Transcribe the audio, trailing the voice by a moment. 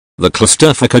The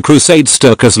Clusterfucker Crusade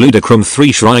Sturkus Ludicrum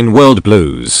 3 Shrine World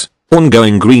Blues.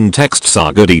 Ongoing green text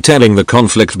saga detailing the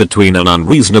conflict between an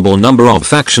unreasonable number of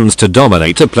factions to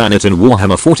dominate a planet in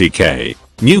Warhammer 40k.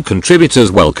 New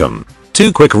contributors welcome.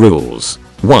 2 quick rules.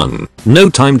 1.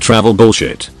 No time travel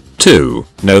bullshit. 2.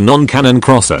 No non-canon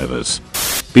crossovers.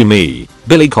 Be me,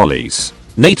 Billy Collies.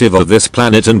 Native of this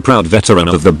planet and proud veteran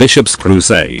of the Bishop's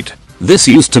Crusade. This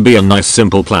used to be a nice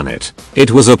simple planet.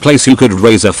 It was a place you could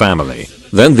raise a family.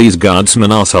 Then these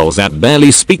guardsmen assholes that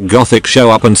barely speak Gothic show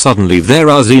up and suddenly there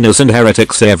are Xenos and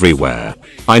heretics everywhere.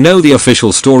 I know the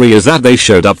official story is that they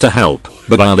showed up to help,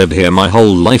 but I lived here my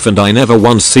whole life and I never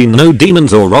once seen no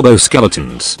demons or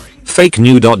robo-skeletons. Fake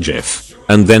new.gif.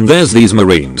 And then there's these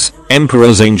Marines,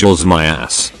 Emperor's Angels my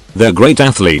ass. They're great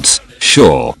athletes,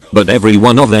 sure, but every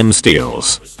one of them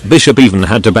steals. Bishop even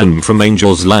had to ban them from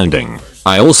Angel's Landing.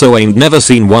 I also ain't never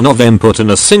seen one of them put in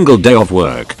a single day of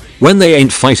work. When they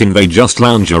ain't fighting they just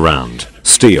lounge around,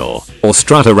 steal, or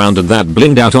strut around in that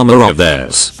blinged out armor of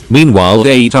theirs. Meanwhile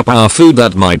they eat up our food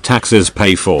that my taxes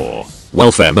pay for.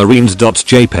 Welfare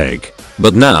Marines.jpg.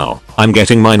 But now, I'm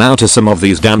getting mine out of some of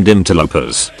these damned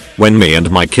interlopers. When me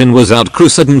and my kin was out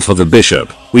crusading for the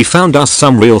bishop, we found us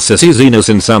some real sissy Xenos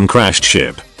in some crashed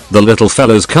ship. The little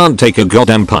fellas can't take a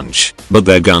goddamn punch, but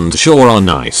their guns sure are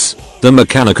nice. The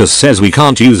Mechanicus says we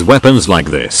can't use weapons like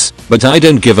this, but I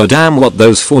don't give a damn what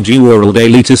those 4G world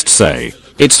elitists say.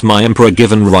 It's my emperor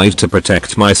given right to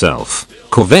protect myself.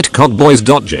 Corvette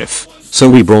Cogboys.gif. So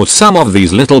we brought some of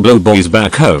these little blow boys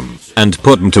back home, and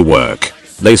put them to work.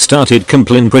 They started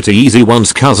complaining pretty easy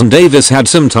once Cousin Davis had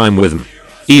some time with them.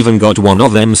 Even got one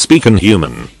of them speaking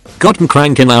human. Got them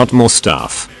cranking out more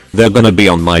stuff. They're gonna be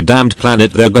on my damned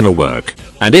planet, they're gonna work.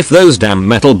 And if those damn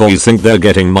metal boys think they're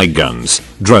getting my guns,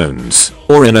 drones,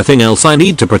 or anything else I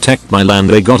need to protect my land,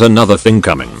 they got another thing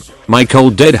coming. My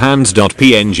cold dead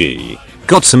hands.png.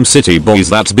 Got some city boys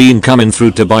that's been coming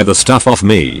through to buy the stuff off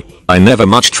me. I never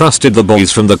much trusted the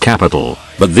boys from the capital,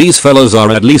 but these fellows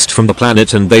are at least from the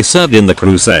planet and they served in the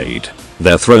crusade.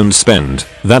 Their thrones spend,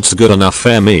 that's good enough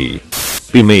for me.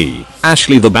 Be me,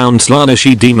 Ashley the bound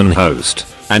Slaaneshi demon host.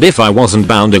 And if I wasn't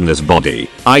bound in this body,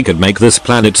 I could make this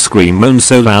planet scream moan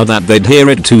so loud that they'd hear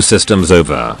it 2 systems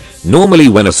over. Normally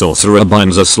when a sorcerer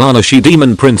binds a Slaaneshi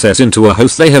demon princess into a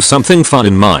host they have something fun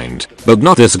in mind, but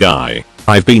not this guy.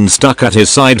 I've been stuck at his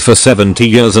side for 70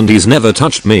 years and he's never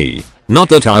touched me. Not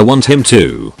that I want him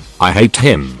to. I hate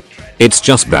him. It's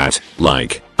just that,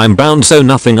 like, I'm bound so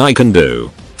nothing I can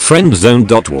do.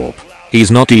 Friendzone.warp. He's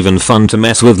not even fun to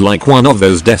mess with, like one of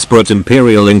those desperate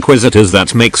Imperial Inquisitors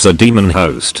that makes a demon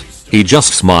host. He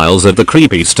just smiles at the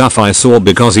creepy stuff I saw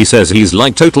because he says he's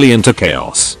like totally into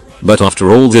chaos. But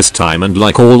after all this time and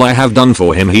like all I have done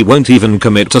for him he won't even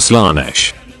commit to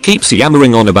Slaanesh. Keeps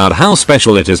yammering on about how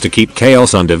special it is to keep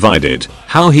chaos undivided,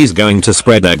 how he's going to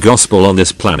spread their gospel on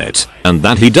this planet, and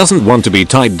that he doesn't want to be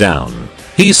tied down.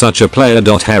 He's such a player.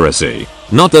 Heresy.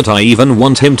 Not that I even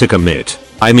want him to commit.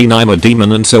 I mean I'm a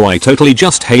demon and so I totally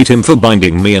just hate him for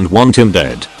binding me and want him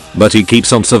dead. But he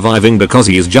keeps on surviving because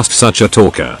he is just such a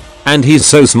talker. And he's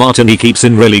so smart and he keeps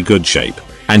in really good shape.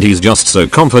 And he's just so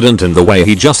confident in the way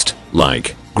he just,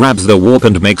 like, grabs the warp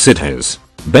and makes it his.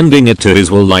 Bending it to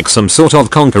his will like some sort of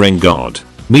conquering god.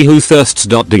 Me who thirsts.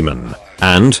 Demon.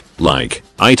 And, like,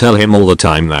 I tell him all the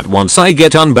time that once I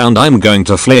get unbound I'm going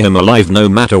to flay him alive no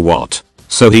matter what.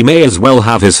 So he may as well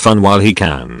have his fun while he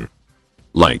can.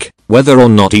 Like, whether or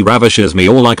not he ravishes me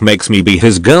or like makes me be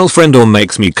his girlfriend or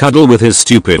makes me cuddle with his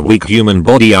stupid weak human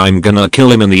body, I'm gonna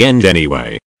kill him in the end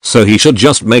anyway. So he should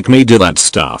just make me do that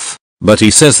stuff. But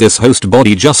he says this host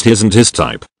body just isn't his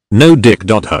type. No dick.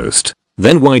 Host.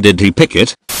 Then why did he pick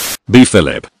it? Be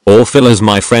Philip, or Phil as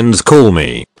my friends call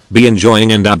me. Be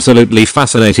enjoying an absolutely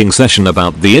fascinating session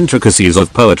about the intricacies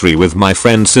of poetry with my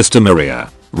friend Sister Maria.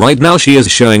 Right now she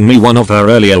is showing me one of her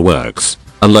earlier works.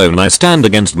 Alone I stand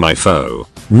against my foe.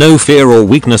 No fear or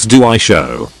weakness do I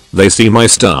show. They see my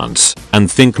stance and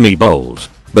think me bold.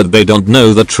 But they don't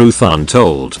know the truth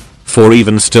untold. For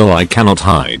even still I cannot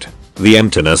hide the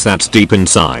emptiness that's deep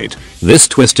inside. This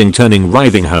twisting, turning,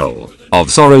 writhing hole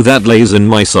of sorrow that lays in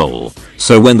my soul.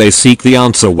 So when they seek the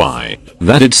answer why,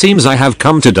 that it seems I have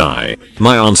come to die,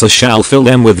 my answer shall fill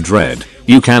them with dread.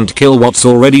 You can't kill what's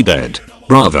already dead.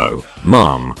 Bravo,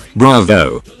 Mom.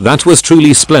 Bravo. That was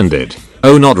truly splendid.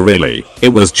 Oh not really, it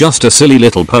was just a silly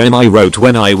little poem I wrote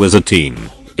when I was a teen.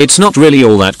 It's not really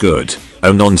all that good.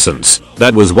 Oh nonsense,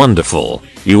 that was wonderful.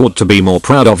 You ought to be more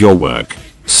proud of your work.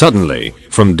 Suddenly,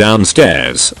 from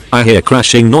downstairs, I hear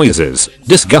crashing noises,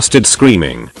 disgusted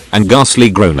screaming, and ghastly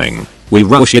groaning. We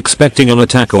rush expecting an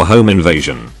attack or home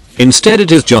invasion. Instead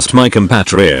it is just my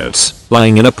compatriots,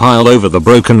 lying in a pile over the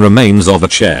broken remains of a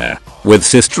chair, with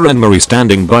Sister Anne-Marie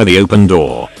standing by the open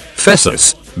door.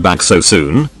 Fessus, back so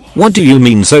soon? What do you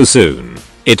mean so soon?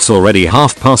 It's already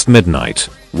midnight.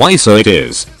 Why so it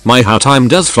is, my how time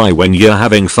does fly when you're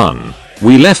having fun.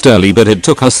 We left early but it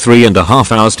took us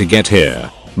 3.5 hours to get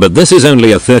here. But this is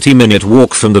only a 30-minute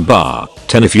walk from the bar,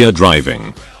 10 if you're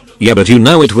driving. Yeah, but you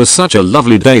know it was such a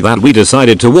lovely day that we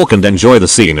decided to walk and enjoy the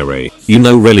scenery, you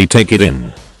know, really take it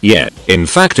in. Yeah, in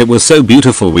fact it was so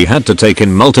beautiful we had to take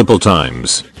in multiple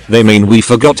times. They mean we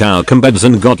forgot our combeds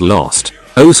and got lost.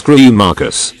 Oh screw you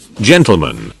Marcus.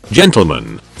 Gentlemen,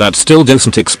 that still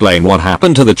doesn't explain what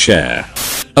happened to the chair.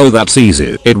 Oh that's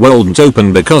easy, it won't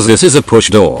open because this is a push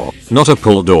door, not a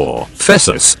pull door.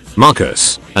 Fessus,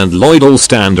 Marcus, and Lloyd all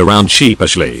stand around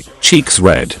sheepishly, cheeks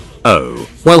red. Oh,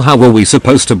 well how were we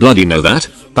supposed to bloody know that?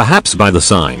 Perhaps by the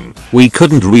sign. We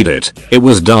couldn't read it. It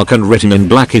was dark and written in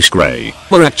blackish grey.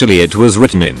 Or actually it was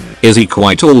written in. Is he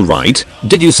quite alright?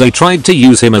 Did you say tried to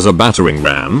use him as a battering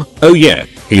ram? Oh yeah,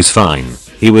 he's fine.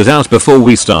 He was out before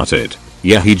we started.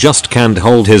 Yeah, he just can't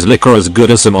hold his liquor as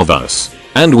good as some of us.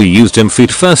 And we used him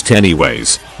feet first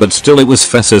anyways, but still it was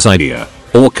Fess's idea.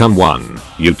 Or come on,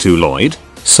 you too Lloyd?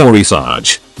 Sorry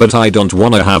Sarge, but I don't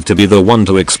wanna have to be the one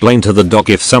to explain to the doc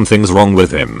if something's wrong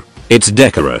with him. It's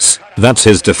decorous, that's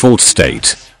his default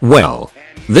state. Well,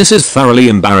 this is thoroughly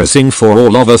embarrassing for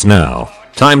all of us now.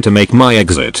 Time to make my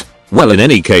exit. Well in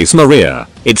any case Maria,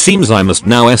 it seems I must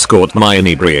now escort my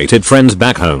inebriated friends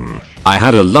back home. I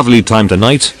had a lovely time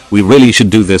tonight, we really should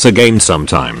do this again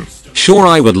sometime. Sure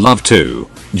I would love to.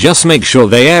 Just make sure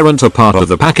they aren't a part of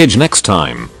the package next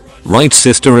time. Right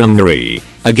Sister Anne-Marie.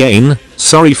 Again,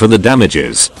 sorry for the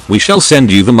damages. We shall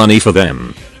send you the money for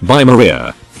them. Bye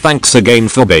Maria. Thanks again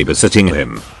for babysitting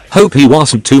him. Hope he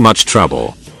wasn't too much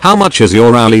trouble. How much is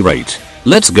your hourly rate?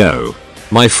 Let's go.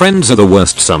 My friends are the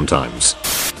worst sometimes.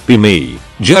 Be me,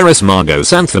 Jerris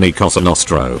Margos Anthony Cosa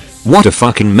Nostro. What a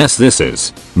fucking mess this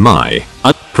is. My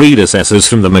predecessors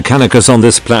from the Mechanicus on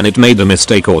this planet made a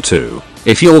mistake or two.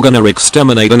 If you're gonna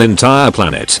exterminate an entire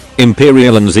planet,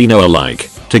 Imperial and Xeno alike,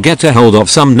 to get a hold of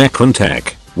some Necron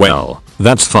tech, well,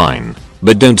 that's fine.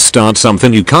 But don't start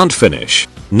something you can't finish.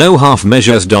 No half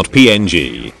measures.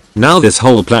 PNG. Now this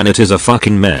whole planet is a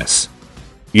fucking mess.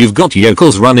 You've got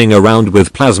yokels running around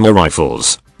with plasma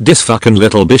rifles. This fucking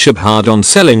little bishop hard on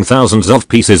selling thousands of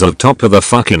pieces of top of the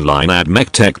fucking line ad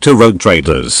mech tech to rogue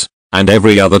traders. And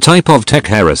every other type of tech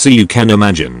heresy you can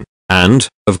imagine. And,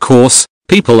 of course,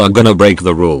 people are gonna break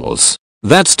the rules.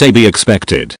 That's to be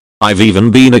expected. I've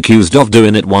even been accused of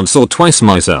doing it once or twice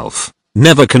myself.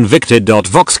 Never convicted.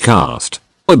 Voxcast.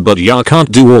 But ya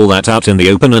can't do all that out in the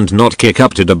open and not kick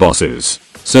up to the bosses.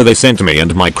 So they sent me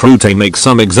and my crew to make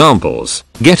some examples,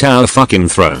 get our fucking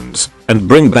thrones, and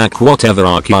bring back whatever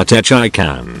archetype I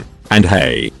can. And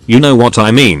hey, you know what I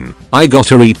mean, I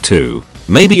gotta eat too.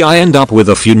 Maybe I end up with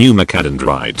a few new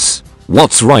macadandrites.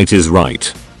 What's right is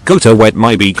right. Gotta wet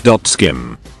my beak.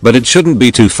 Skim. But it shouldn't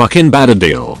be too fucking bad a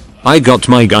deal. I got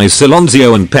my guys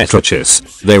Silonzio and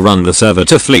Petrochus, they run the server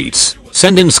to fleets,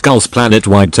 send in skulls planet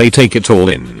wide to take it all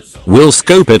in. We'll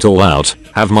scope it all out,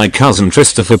 have my cousin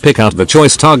Christopher pick out the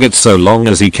choice targets so long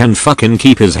as he can fucking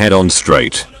keep his head on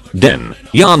straight. Den,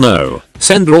 ya know,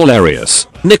 send Aularius,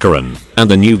 Nicaron, and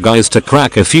the new guys to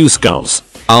crack a few skulls.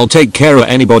 I'll take care of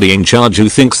anybody in charge who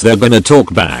thinks they're gonna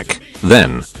talk back.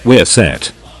 Then, we're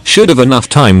set. Should have enough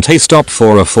time to stop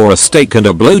for a steak and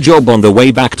a blowjob on the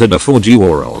way back to the 4G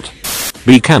world.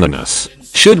 Be canonous.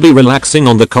 Should be relaxing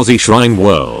on the cozy shrine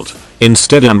world.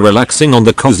 Instead I'm relaxing on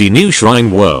the cozy new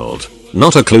shrine world.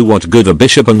 Not a clue what good the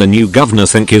bishop and the new governor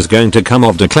think is going to come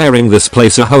of declaring this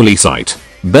place a holy site.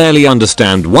 Barely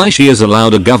understand why she is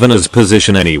allowed a governor's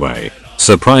position anyway.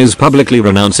 Surprise publicly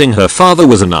renouncing her father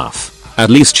was enough.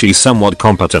 At least she's somewhat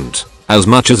competent. As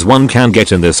much as one can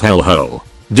get in this hellhole.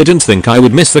 Didn't think I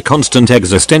would miss the constant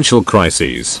existential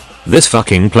crises. This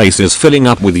fucking place is filling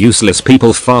up with useless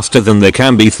people faster than they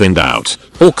can be thinned out.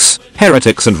 Orcs,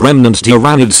 heretics and remnant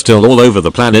tyrannids still all over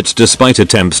the planet despite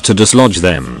attempts to dislodge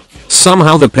them.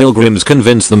 Somehow the pilgrims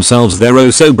convince themselves they're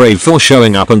oh so brave for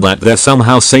showing up and that they're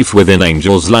somehow safe within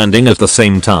Angel's Landing at the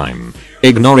same time.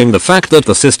 Ignoring the fact that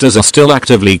the sisters are still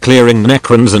actively clearing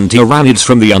Necrons and tyrannids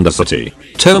from the Undercity.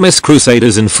 Thomas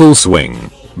Crusaders in full swing.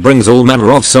 Brings all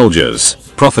manner of soldiers,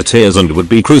 profiteers and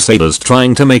would-be crusaders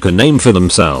trying to make a name for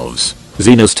themselves.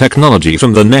 Xena's technology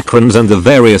from the Necrons and the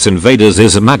various invaders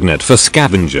is a magnet for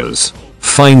scavengers.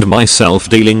 Find myself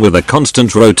dealing with a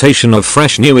constant rotation of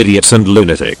fresh new idiots and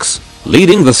lunatics.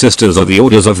 Leading the sisters of the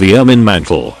Orders of the Ermine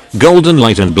Mantle, Golden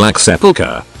Light and Black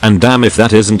Sepulchre, and damn if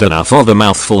that isn't enough of a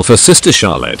mouthful for Sister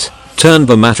Charlotte. turned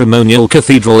the matrimonial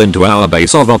cathedral into our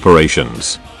base of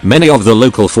operations. Many of the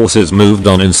local forces moved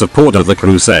on in support of the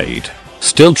crusade.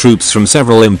 Still troops from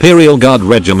several Imperial Guard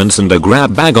regiments and a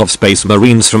grab bag of Space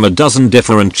Marines from a dozen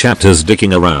different chapters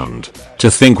dicking around.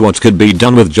 To think what could be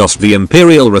done with just the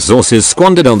Imperial resources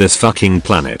squandered on this fucking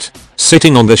planet.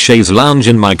 Sitting on the chaise lounge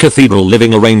in my cathedral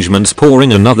living arrangements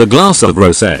pouring another glass of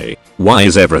rosé. Why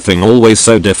is everything always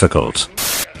so difficult?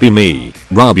 Be me,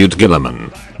 Rabute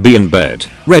Gilliman. Be in bed,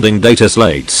 reading data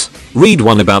slates. Read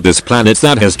one about this planet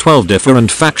that has 12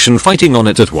 different faction fighting on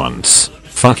it at once.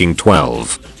 Fucking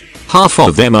 12. Half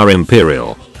of them are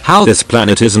Imperial. How this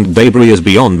planet isn't debris is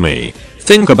beyond me.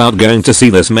 Think about going to see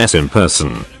this mess in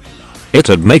person.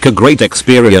 It'd make a great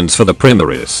experience for the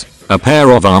primaries. A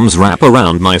pair of arms wrap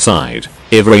around my side.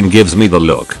 Ivrain gives me the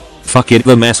look. Fuck it,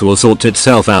 the mess will sort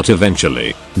itself out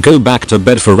eventually. Go back to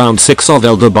bed for round 6 of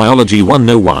Elder Biology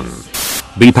 101.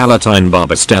 Be Palatine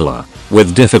Barbastella.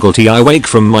 With difficulty I wake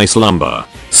from my slumber.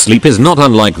 Sleep is not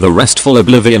unlike the restful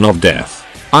oblivion of death.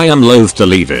 I am loath to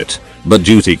leave it, but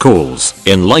duty calls.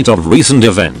 In light of recent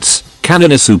events,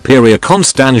 Canoness Superior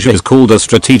Constantia has called a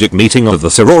strategic meeting of the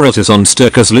sororitas on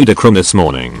Sturcus Ludicrum this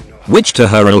morning, which to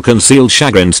her ill-concealed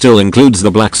chagrin still includes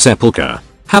the Black Sepulchre.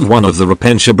 Have one of the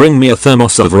Repentia bring me a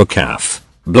thermos of Rukaf.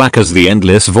 Black as the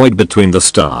endless void between the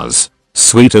stars.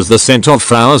 Sweet as the scent of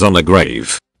flowers on a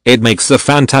grave. It makes the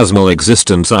phantasmal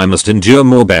existence I must endure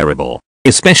more bearable.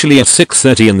 Especially at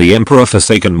 6:30 in the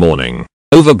Emperor-forsaken morning.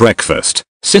 Over breakfast,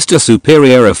 Sister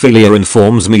Superior Ophelia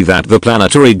informs me that the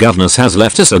planetary governess has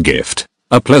left us a gift.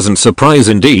 A pleasant surprise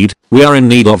indeed. We are in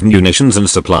need of munitions and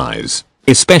supplies.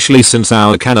 Especially since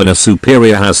our Canoness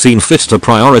Superior has seen fit to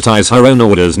prioritize her own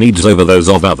order's needs over those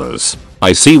of others.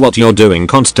 I see what you're doing,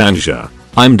 Constantia.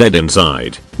 I'm dead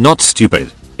inside, not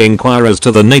stupid. Inquire as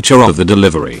to the nature of the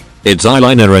delivery. It's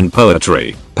eyeliner and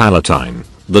poetry, Palatine.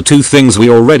 The two things we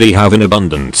already have in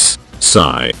abundance.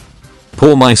 Sigh.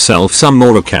 Pour myself some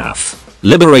more Rukaf.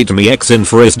 Liberate me X in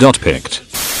for is. Picked.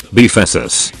 Be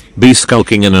Fessus. Be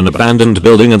skulking in an abandoned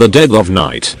building in the dead of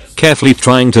night, carefully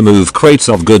trying to move crates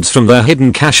of goods from their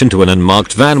hidden cache into an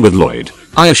unmarked van with Lloyd.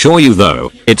 I assure you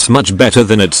though, it's much better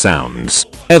than it sounds.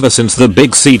 Ever since the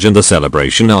big siege and the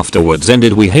celebration afterwards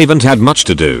ended we haven't had much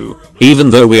to do.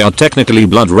 Even though we are technically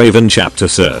Bloodraven chapter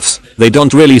serfs, they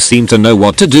don't really seem to know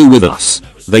what to do with us.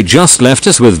 They just left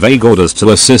us with vague orders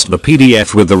to assist the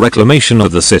PDF with the reclamation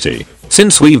of the city.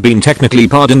 Since we've been technically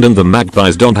pardoned and the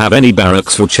Magpies don't have any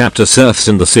barracks for chapter serfs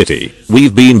in the city,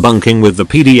 we've been bunking with the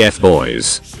PDF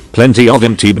boys. Plenty of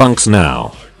empty bunks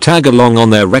now. Tag along on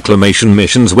their reclamation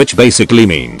missions, which basically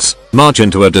means march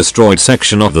into a destroyed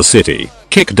section of the city,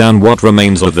 kick down what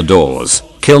remains of the doors,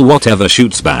 kill whatever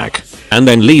shoots back, and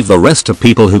then leave the rest to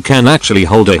people who can actually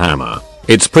hold a hammer.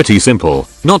 It's pretty simple,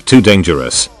 not too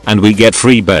dangerous, and we get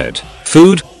free bed,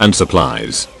 food, and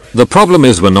supplies. The problem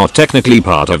is we're not technically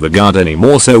part of the guard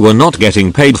anymore, so we're not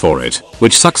getting paid for it,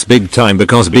 which sucks big time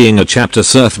because being a chapter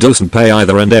serf doesn't pay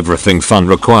either and everything fun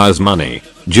requires money.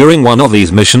 During one of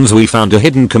these missions we found a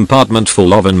hidden compartment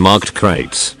full of unmarked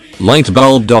crates.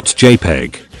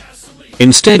 Lightbulb.jpg.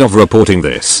 Instead of reporting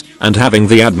this, and having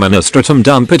the administratum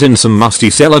dump it in some musty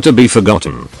cellar to be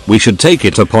forgotten, we should take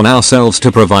it upon ourselves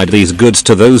to provide these goods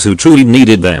to those who truly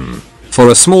needed them. For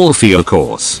a small fee of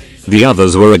course. The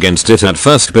others were against it at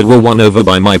first but were won over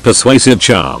by my persuasive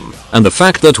charm, and the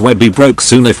fact that we'd be broke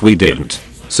soon if we didn't.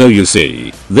 So you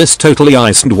see, this totally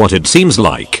iced what it seems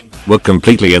like. We're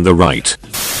completely in the right.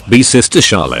 Be Sister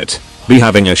Charlotte. Be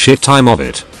having a shit time of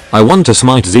it. I want to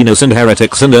smite Xenos and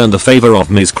heretics and earn the favor of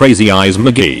Ms. Crazy Eyes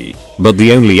McGee. But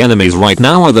the only enemies right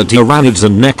now are the Tyrannids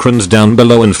and Necrons down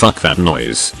below, and fuck that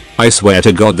noise. I swear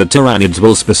to god the Tyrannids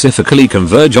will specifically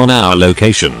converge on our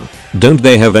location. Don't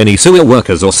they have any sewer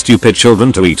workers or stupid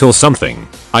children to eat or something?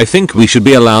 I think we should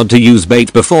be allowed to use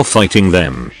bait before fighting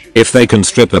them. If they can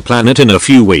strip a planet in a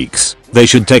few weeks, they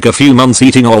should take a few months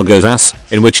eating Olga's ass,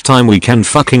 in which time we can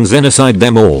fucking genocide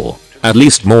them all. At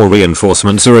least more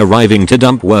reinforcements are arriving to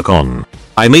dump work on.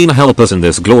 I mean, help us in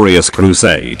this glorious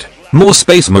crusade. More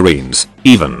Space Marines,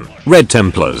 even Red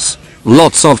Templars.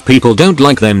 Lots of people don't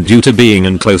like them due to being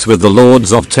in close with the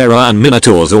Lords of Terror and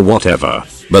Minotaurs or whatever.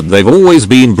 But they've always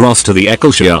been bros to the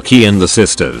Ecclesiarchy and the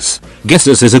Sisters. Guess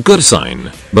this is a good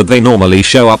sign, but they normally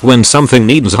show up when something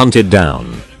needs hunted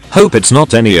down. Hope it's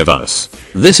not any of us.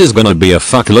 This is gonna be a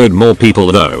fuckload more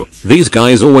people though. These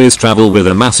guys always travel with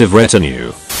a massive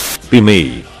retinue. Be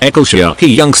me,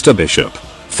 Ecclesiarchy youngster bishop.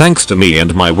 Thanks to me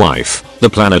and my wife, the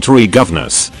planetary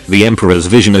governess, the Emperor's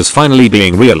vision is finally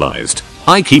being realized.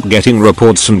 I keep getting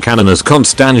reports from Canoness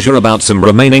Constantia about some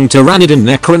remaining Tyrannid and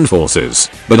Necron forces,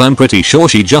 but I'm pretty sure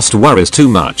she just worries too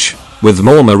much. with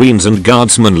more marines and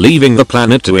guardsmen leaving the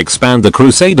planet to expand the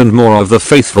crusade and more of the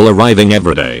faithful arriving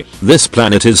every day, this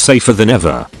planet is safer than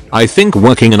ever. I think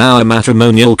working in our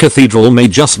matrimonial cathedral may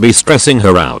just be stressing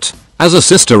her out. As a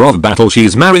sister of battle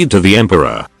she's married to the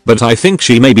Emperor, but I think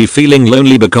she may be feeling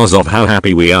lonely because of how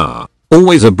happy we are.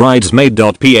 Always a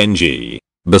bridesmaid.png.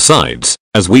 Besides,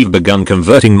 as we've begun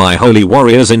converting my holy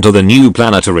warriors into the new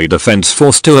planetary defense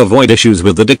force to avoid issues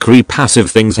with the decree passive,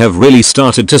 things have really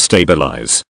started to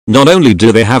stabilize. Not only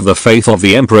do they have the faith of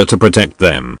the Emperor to protect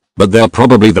them, but they're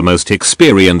probably the most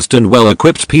experienced and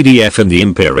well-equipped PDF in the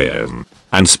Imperium.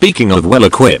 And speaking of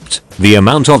well-equipped, the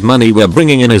amount of money we're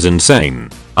bringing in is insane.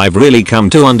 I've really come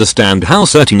to understand how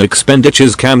certain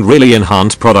expenditures can really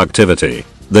enhance productivity.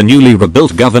 The newly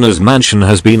rebuilt governor's mansion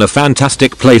has been a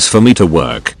fantastic place for me to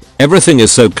work. Everything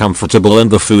is so comfortable and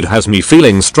the food has me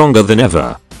feeling stronger than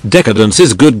ever. Decadence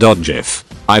is good. GIF.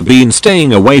 I've been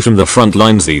staying away from the front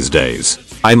lines these days.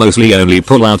 I mostly only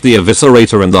pull out the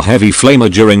eviscerator and the heavy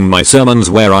flamer during my sermons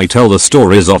where I tell the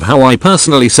stories of how I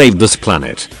personally saved this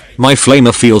planet. My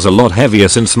flamer feels a lot heavier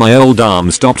since my old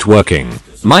arm stopped working.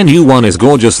 My new one is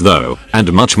gorgeous though,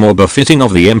 and much more befitting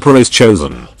of the Emperor's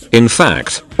chosen. In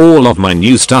fact, all of my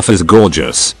new stuff is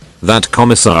gorgeous. That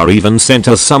commissar even sent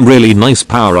us some really nice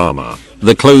power armor.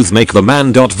 The clothes make the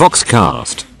man.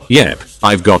 Voxcast. Yep,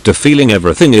 I've got a feeling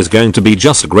everything is going to be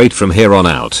just great from here on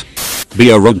out. Be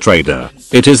a rogue trader.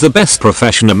 It is the best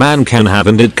profession a man can have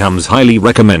and it comes highly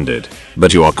recommended.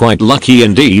 But you are quite lucky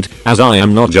indeed, as I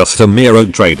am not just a mere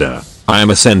rogue trader. I am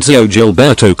Asensio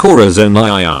Gilberto Corazon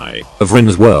III of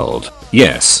Rin's world.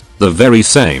 Yes, the very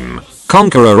same.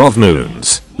 Conqueror of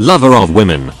moons, lover of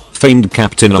women, famed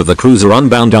captain of the cruiser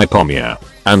Unbound Ipomia.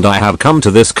 And I have come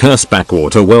to this cursed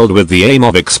backwater world with the aim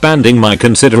of expanding my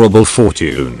considerable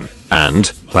fortune.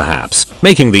 And, perhaps,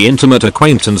 making the intimate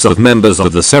acquaintance of members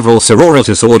of the several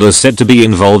sororitas orders said to be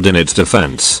involved in its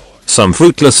defense. Some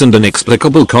fruitless and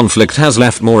inexplicable conflict has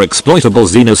left more exploitable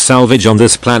Xenos salvage on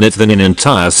this planet than in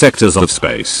entire sectors of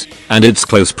space. And its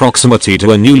close proximity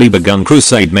to a newly begun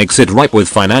crusade makes it ripe with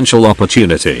financial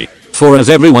opportunity. For as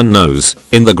everyone knows,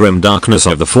 in the grim darkness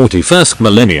of the 41st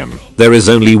millennium, there is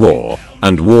only war.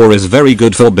 And war is very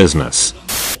good for business.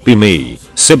 Be me,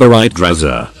 Sybarite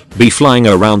Drazzer. Be flying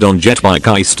around on jet bike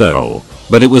I stole.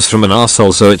 But it was from an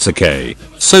arsehole so it's okay.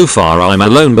 So far I'm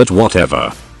alone but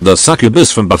whatever. The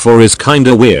succubus from before is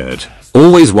kinda weird.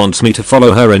 Always wants me to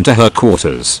follow her into her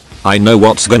quarters. I know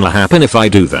what's gonna happen if I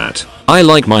do that. I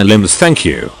like my limbs thank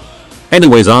you.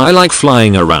 Anyways I like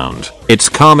flying around. It's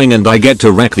calming and I get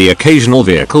to wreck the occasional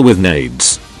vehicle with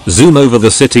nades. Zoom over the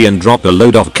city and drop a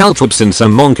load of caltrops in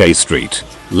some Monkey Street.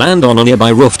 Land on a nearby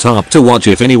rooftop to watch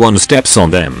if anyone steps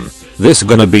on them. This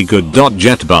gonna be good.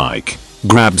 Jet bike.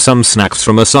 Grab some snacks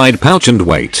from a side pouch and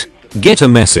wait. Get a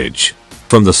message.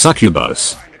 From the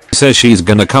succubus. Says she's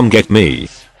gonna come get me.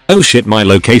 Oh shit my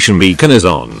location beacon is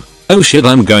on. Oh shit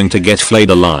I'm going to get flayed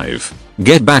alive.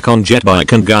 Get back on jet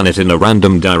bike and gun it in a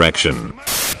random direction.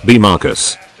 Be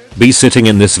Marcus. Be sitting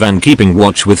in this van keeping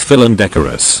watch with Phil and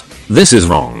Decorous. This is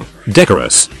wrong.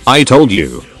 Decorous, I told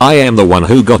you, I am the one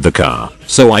who got the car,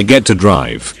 so I get to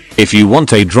drive. If you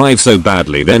want a drive so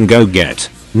badly then go get.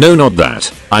 No not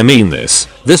that, I mean this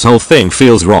whole thing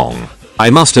feels wrong. I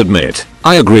must admit,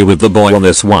 I agree with the boy on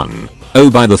this one. Oh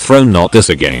by the throne not this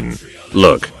again.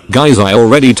 Look, guys I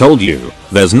already told you,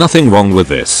 there's nothing wrong with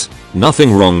this.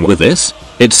 Nothing wrong with this?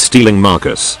 It's stealing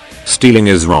Marcus. Stealing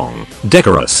is wrong.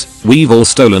 Decorous, we've all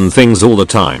stolen things all the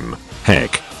time.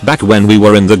 Heck. Back when we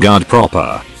were in the guard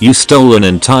proper, you stole an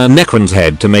entire Necron's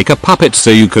head to make a puppet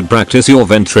so you could practice your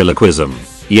ventriloquism.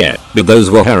 Yeah, but those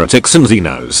were heretics and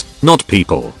Xenos, not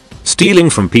people.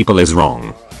 Stealing from people is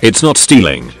wrong. It's not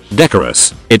stealing,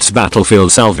 Decorous, it's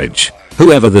battlefield salvage.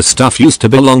 Whoever this stuff used to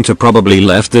belong to probably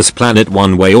left this planet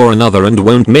one way or another and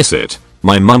won't miss it.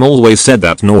 My mum always said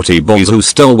that naughty boys who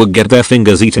stole would get their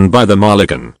fingers eaten by the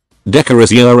Marlican.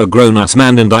 Decorous you're a grown ass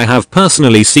man and I have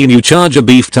personally seen you charge a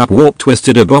beefed up warp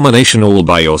twisted abomination all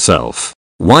by yourself.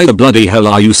 Why the bloody hell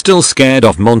are you still scared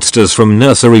of monsters from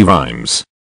nursery rhymes?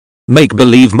 Make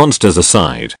believe monsters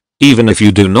aside, even if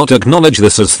you do not acknowledge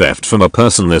this as theft from a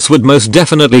person this would most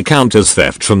definitely count as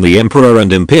theft from the Emperor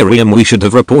and Imperium. We should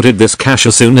have reported this cash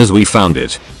as soon as we found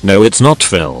it. No it's not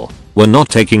Phil. We're not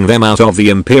taking them out of the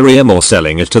Imperium or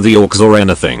selling it to the orcs or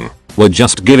anything. We're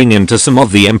just giving in to some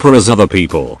of the Emperor's other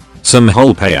people. Some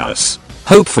who'll pay us.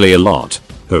 Hopefully a lot.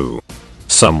 Who?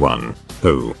 Someone.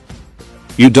 Who?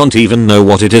 You don't even know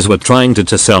what it is we're trying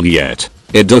to sell yet.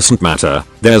 It doesn't matter.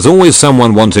 There's always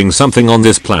someone wanting something on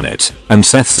this planet. And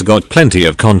Seth's got plenty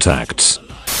of contacts.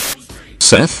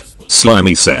 Seth?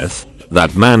 Slimy Seth?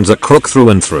 That man's a crook through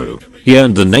and through. He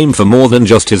earned the name for more than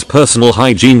just his personal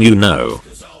hygiene, you know.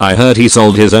 I heard he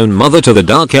sold his own mother to the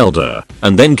Dark Elder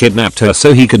and then kidnapped her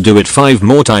so he could do it 5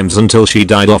 more times until she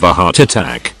died of a heart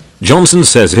attack. Johnson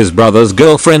says his brother's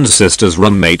girlfriend's sister's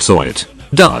roommate saw it.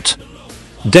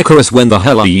 Decorous, when the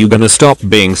hell are you gonna stop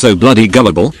being so bloody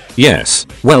gullible? Yes,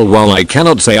 well, while I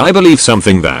cannot say I believe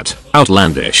something that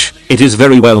outlandish, it is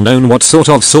very well known what sort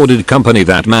of sordid company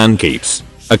that man keeps.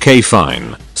 Okay,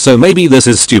 fine. So maybe this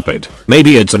is stupid,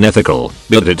 maybe it's unethical,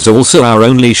 but it's also our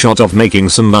only shot of making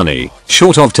some money,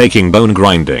 short of taking bone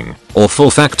grinding or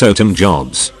full factotum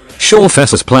jobs. Sure,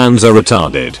 Fessus' plans are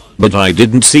retarded, but I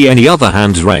didn't see any other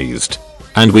hands raised.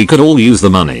 And we could all use the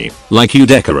money, like you,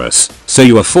 Decorous, so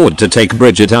you afford to take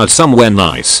Bridget out somewhere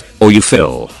nice, or you,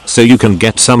 Phil, so you can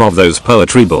get some of those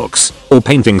poetry books or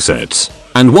painting sets.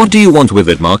 And what do you want with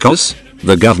it, Marcus?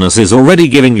 The governess is already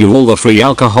giving you all the free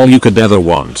alcohol you could ever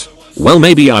want. Well,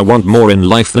 maybe I want more in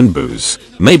life than booze.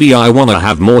 Maybe I wanna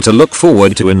have more to look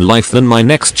forward to in life than my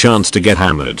next chance to get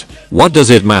hammered. What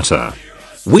does it matter?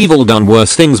 We've all done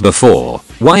worse things before.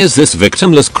 Why is this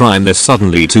victimless crime this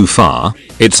suddenly too far?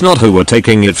 It's not who we're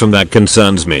taking it from that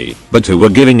concerns me, but who we're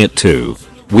giving it to.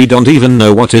 We don't even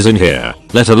know what is in here,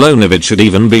 let alone if it should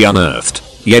even be unearthed.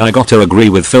 Yeah, I gotta agree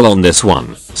with Phil on this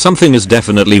one. Something is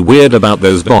definitely weird about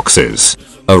those boxes.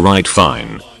 Alright,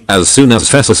 fine. As soon as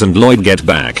Fessus and Lloyd get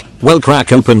back, we'll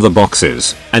crack open the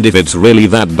boxes, and if it's really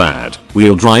that bad,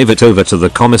 we'll drive it over to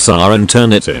the commissar and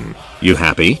turn it in. You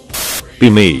happy? Be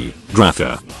me,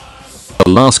 Graffer.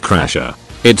 Alas, Crasher.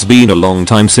 It's been a long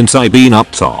time since I been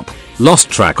up top. Lost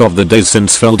track of the days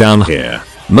since fell down here.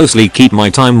 Mostly keep my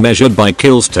time measured by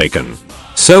kills taken.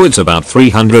 So it's about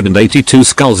 382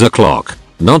 skulls o'clock.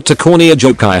 Not to corny a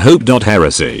joke, I hope.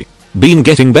 Heresy. Been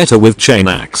getting better with chain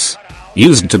axe.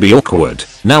 Used to be awkward,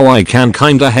 now I can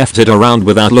kinda heft it around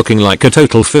without looking like a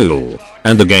total fool.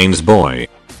 And the gains, boy.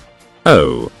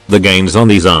 Oh, the gains on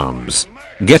these arms.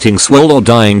 Getting swole or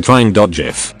dying trying.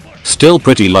 GIF. Still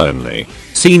pretty lonely.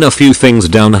 Seen a few things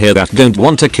down here that don't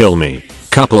want to kill me.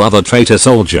 Couple other traitor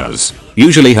soldiers.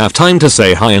 Usually have time to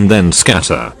say hi and then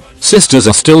scatter. Sisters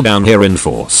are still down here in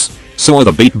force. Saw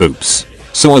the beat boops.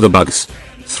 Saw the bugs.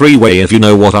 3-way if you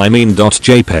know what I mean.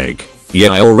 JPEG. Yeah,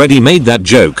 I already made that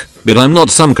joke, but I'm not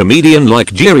some comedian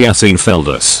like Jerry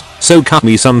Seinfeldus, so cut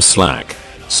me some slack.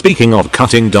 Speaking of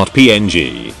cutting.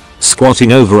 PNG.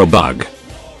 Squatting over a bug.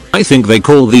 I think they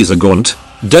call these a gaunt.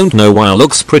 Don't know why,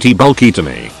 looks pretty bulky to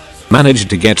me. Managed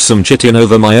to get some chitin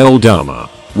over my old armor.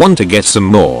 Want to get some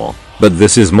more, but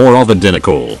this is more of a dinner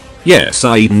call. Yes,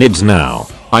 I eat nids now.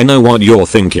 I know what you're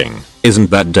thinking. Isn't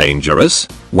that dangerous?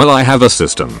 Well, I have a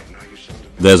system.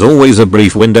 There's always a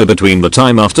brief window between the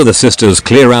time after the sisters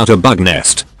clear out a bug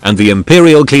nest and the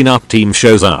Imperial cleanup team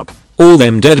shows up. All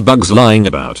them dead bugs lying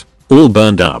about. All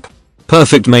burned up.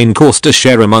 Perfect main course to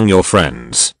share among your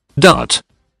friends.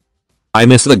 I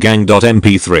miss the gang.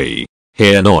 MP3.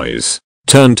 Hear noise.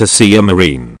 Turn to see a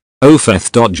marine. Oh,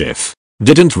 Feth. GIF.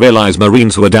 Didn't realize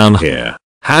marines were down here.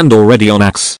 Hand already on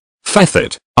axe. Feth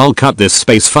it. I'll cut this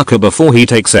space fucker before he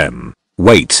takes M.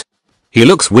 Wait. He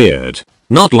looks weird.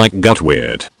 Not like gut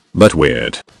weird, but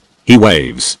weird. He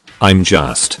waves. I'm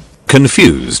just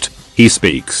confused. He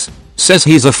speaks. Says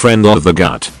he's a friend of the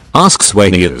gut. Asks where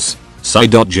he is.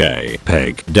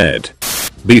 Sci.jpg. Dead.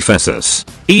 B. Fessus.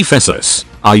 E. Fessus.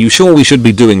 Are you sure we should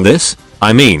be doing this?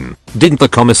 I mean, didn't the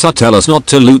commissar tell us not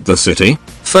to loot the city?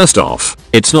 First off,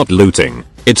 it's not looting.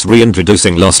 It's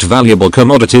reintroducing lost valuable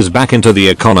commodities back into the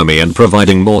economy and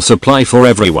providing more supply for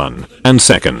everyone. And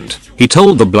second, he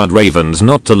told the Blood Ravens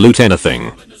not to loot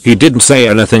anything. He didn't say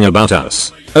anything about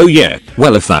us. Oh yeah,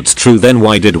 well, if that's true, then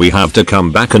why did we have to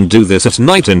come back and do this at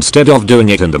night instead of doing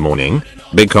it in the morning?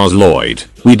 Because Lloyd,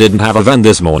 we didn't have a van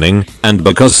this morning, and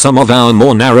because some of our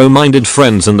more narrow-minded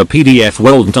friends in the PDF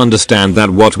won't understand that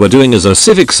what we're doing is a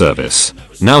civic service.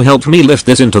 Now help me lift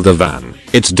this into the van.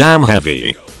 It's damn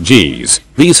heavy. Jeez,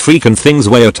 these freaking things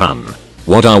weigh a ton.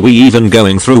 What are we even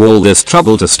going through all this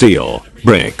trouble to steal?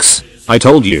 Bricks. I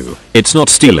told you, it's not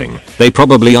stealing. They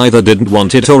probably either didn't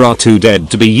want it or are too dead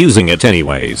to be using it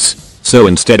anyways. So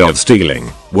instead of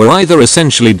stealing, we're either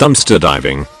essentially dumpster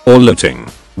diving or looting.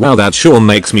 Wow, that sure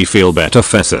makes me feel better,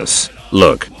 Fessus.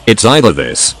 Look, it's either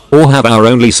this, or have our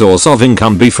only source of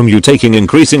income be from you taking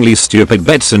increasingly stupid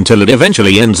bets until it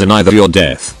eventually ends in either your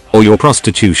death or your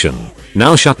prostitution.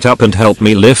 Now shut up and help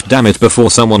me lift, damn it, before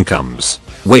someone comes.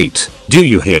 Wait, do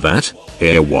you hear that?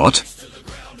 Hear what?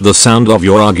 The sound of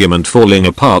your argument falling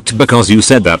apart because you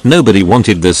said that nobody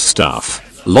wanted this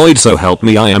stuff. Lloyd, so help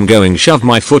me, I am going shove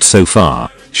my foot so far.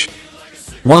 Shh.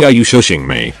 Why are you shushing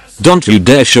me? Don't you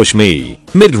dare shush me,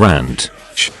 mid-rant.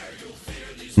 Shh.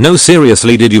 No,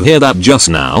 seriously, did you hear that just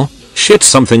now? Shit,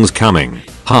 something's coming.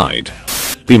 Hide.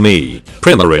 Be me,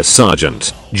 Primaris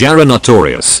Sergeant, Jara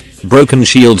Notorious, Broken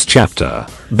Shields Chapter.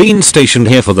 Been stationed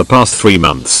here for the past 3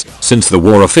 months, since the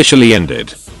war officially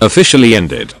ended.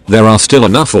 There are still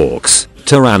enough orcs,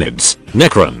 Tyrannids,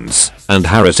 Necrons, and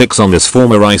heretics on this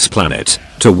former ice planet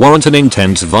to warrant an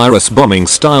intense virus bombing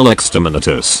style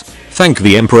exterminatus. Thank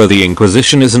the Emperor the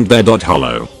Inquisition isn't there.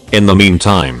 Hollow. In the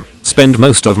meantime, spend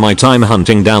most of my time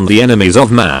hunting down the enemies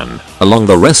of man, along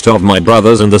the rest of my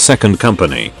brothers in the second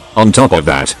company. On top of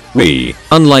that, we,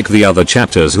 unlike the other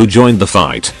chapters who joined the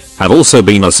fight, have also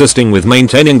been assisting with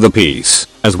maintaining the peace,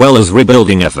 as well as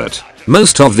rebuilding effort.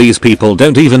 Most of these people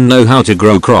don't even know how to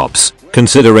grow crops,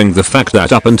 considering the fact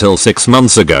that up until 6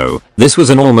 months ago, this was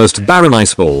an almost barren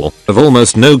ice ball, of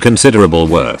almost no considerable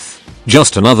worth.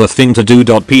 Just another thing to do.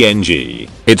 PNG.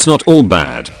 It's not all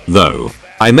bad, though.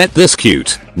 I met this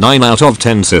cute, 9 out of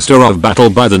 10 sister of battle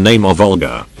by the name of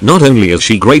Olga. Not only is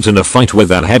she great in a fight with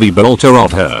that heavy bolter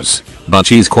of hers, but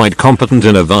she's quite competent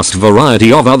in a vast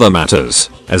variety of other matters,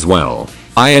 as well.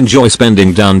 I enjoy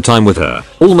spending downtime with her,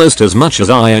 almost as much as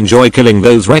I enjoy killing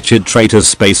those wretched traitors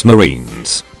Space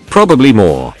Marines. Probably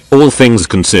more, all things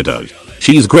considered.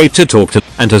 She's great to talk to,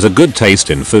 and has a good taste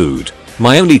in food.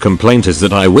 My only complaint is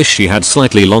that I wish she had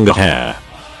slightly longer hair.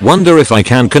 Wonder if I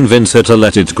can convince her to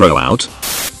let it grow out?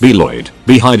 Be Lloyd,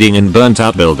 be hiding in burnt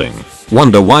out building.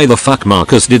 Wonder why the fuck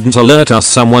Marcus didn't alert us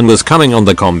someone was coming on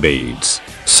the comm beads.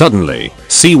 Suddenly,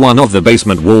 see one of the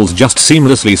basement walls just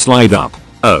seamlessly slide up.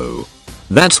 Oh.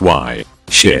 That's why.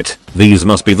 Shit, these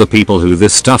must be the people who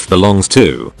this stuff belongs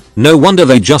to. No wonder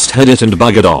they just heard it and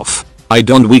buggered off.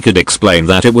 We could explain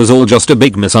that it was all just a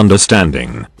big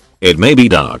misunderstanding. It may be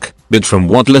dark, but from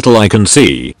what little I can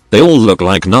see, they all look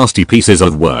like nasty pieces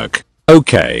of work.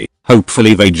 Okay,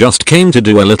 hopefully they just came to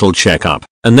do a little checkup,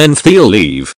 and then they'll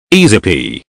leave. Easy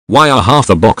pee. Why are half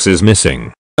the boxes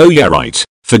missing? Oh yeah, right,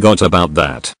 forgot about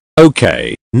that.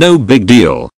 Okay, no big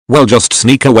deal. Well, just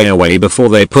sneak away before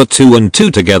they put 2 and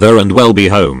 2 together and we'll be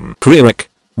home. Kririk,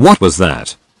 what was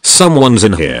that? Someone's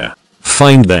in here.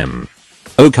 Find them.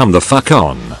 Oh, come the fuck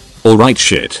on. Alright,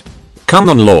 shit. Come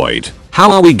on, Lloyd. How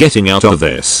are we getting out of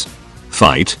this?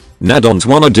 Fight? Nah, don't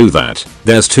wanna do that.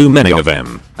 There's too many of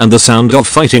them, and the sound of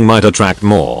fighting might attract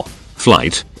more.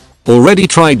 Flight? Already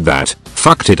tried that.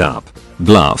 Fucked it up.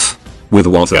 Bluff. With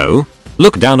what though?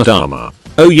 Look down at armor.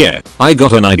 Oh yeah, I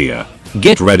got an idea.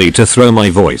 Get ready to throw my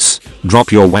voice.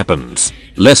 Drop your weapons,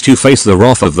 lest you face the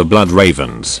wrath of the blood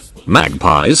ravens.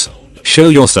 Magpies? Show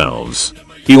yourselves.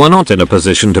 You are not in a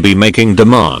position to be making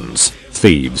demands,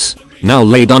 thieves. Now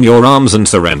lay down your arms and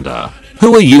surrender.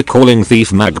 Who are you calling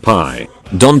thief, Magpie?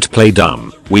 Don't play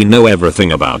dumb. We know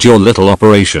everything about your little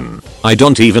operation. I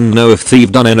don't even know if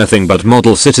they've done anything, but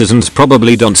model citizens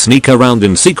probably don't sneak around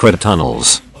in secret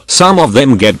tunnels. Some of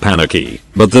them get panicky,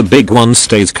 but the big one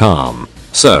stays calm.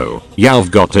 So, you've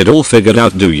got it all figured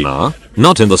out, do ya?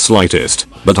 Not in the slightest,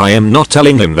 but I am not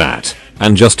telling him that.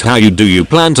 And just how do you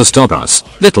plan to stop us,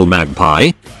 little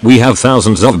Magpie? We have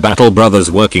thousands of battle brothers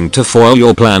working to foil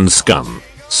your plans, scum.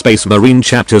 Space Marine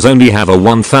chapters only have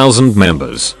 1,000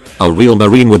 members. A real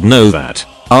Marine would know that.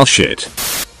 Ah shit.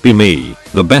 Be me,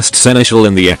 the best seneschal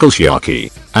in the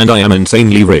Ecclesiarchy, and I am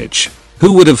insanely rich.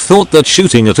 Who would have thought that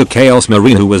shooting at a Chaos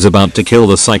Marine who was about to kill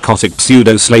the psychotic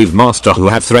pseudo-slave master who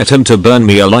had threatened to burn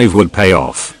me alive would pay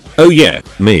off? Oh yeah,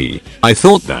 me. I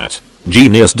thought that.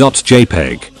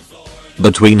 Genius.jpg.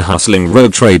 Between hustling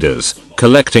rogue traders,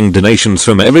 collecting donations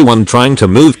from everyone trying to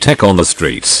move tech on the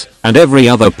streets, and every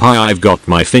other pie I've got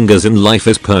my fingers in, life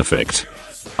is perfect.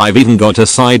 I've even got a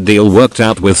side deal worked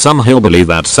out with some hillbilly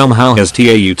that somehow has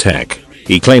TAU tech.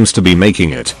 He claims to be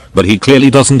making it, but he clearly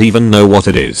doesn't even know what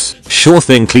it is. Sure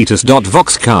thing,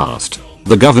 Cletus.voxcast.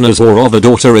 The governor's or other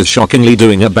daughter is shockingly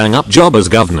doing a bang up job as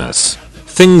governess.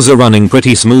 Things are running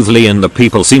pretty smoothly and the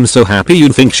people seem so happy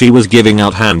you'd think she was giving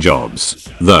out hand jobs.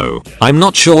 Though, I'm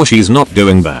not sure she's not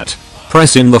doing that.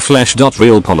 Press in the flesh.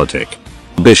 Realpolitik.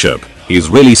 Bishop, he's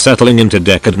really settling into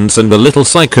decadence and the little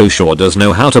psycho sure does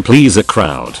know how to please a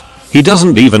crowd. He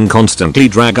doesn't even constantly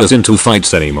drag us into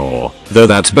fights anymore, though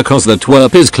that's because the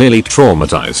twerp is clearly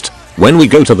traumatized. When we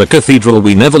go to the cathedral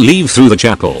we never leave through the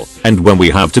chapel, and when we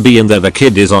have to be in there the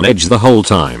kid is on edge the whole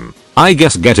time. I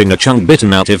guess getting a chunk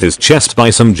bitten out of his chest by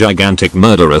some gigantic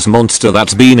murderous monster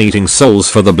that's been eating souls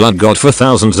for the blood god for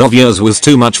thousands of years was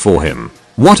too much for him.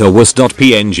 What a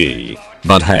wuss.png.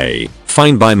 But hey,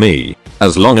 fine by me.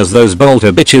 As long as those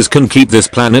bolter bitches can keep this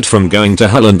planet from going to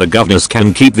hell and the governors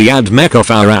can keep the ad mech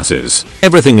off our asses,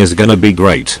 everything is gonna be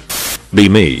great. Be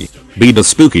me. Be the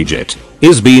spooky jit.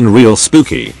 Is been real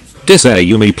spooky. Dis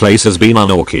Yumi place has been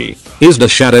unorky. Is the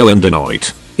shadow and the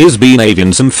night. Is been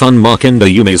avian some fun mark and the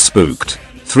Yumi's spooked.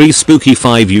 3 spooky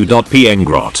 5u.png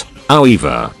grot.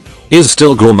 However. Is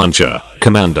still Gormuncher,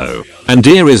 Commando. And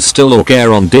dear is still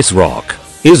Orcair on dis rock.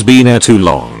 Is been air too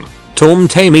long. Tom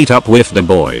tay meet up with the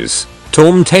boys.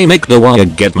 Tom tay make the wire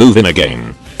get moving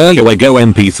again. Earlier go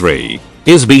MP3.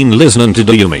 Is been listening to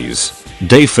the Yumis.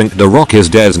 They think the rock is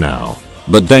theirs now.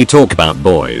 But they talk about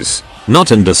boys.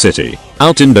 Not in the city.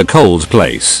 Out in the cold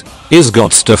place. Is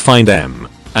gots to find them.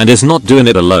 And is not doing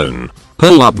it alone.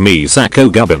 Pull up me Sacco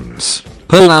Gubbins.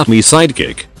 Pull out me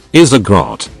sidekick. Is a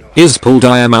grot. Is pulled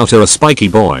I am outer a spiky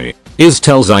boy. Is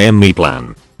tells I am me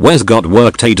plan. Where's got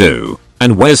work to do.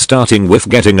 And where's starting with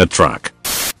getting a truck.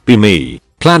 Be me.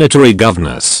 Planetary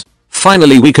governess.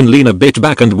 Finally we can lean a bit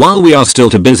back, and while we are still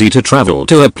too busy to travel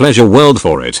to a pleasure world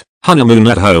for it, honeymoon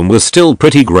at home was still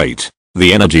pretty great.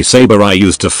 The energy saber I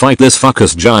used to fight this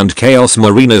fucker's giant chaos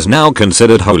marine is now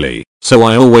considered holy, so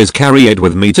I always carry it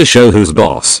with me to show who's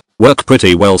boss. Worked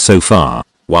pretty well so far.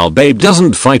 While babe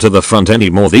doesn't fight at the front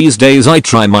anymore these days, I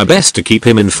try my best to keep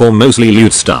him informed, mostly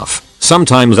loot stuff.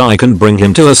 Sometimes I can bring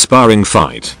him to a sparring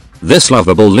fight. This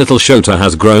lovable little Shota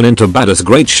has grown into badass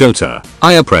great Shota.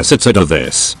 I appreciate it of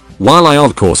this. While I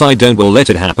of course I don't will let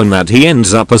it happen that he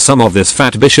ends up as some of this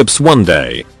fat bishops one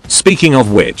day. Speaking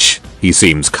of which, he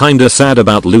seems kinda sad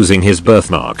about losing his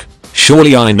birthmark.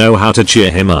 Surely I know how to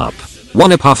cheer him up.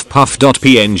 Wanna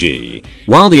puff.png.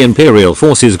 While the Imperial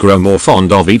forces grow more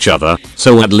fond of each other,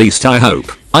 so at least I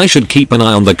hope, I should keep an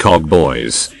eye on the cog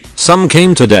boys. Some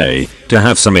came today to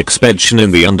have some expansion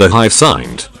in the Underhive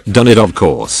signed. Done it of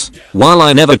course. While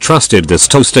I never trusted this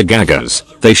toaster gaggers,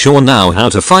 they sure know how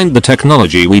to find the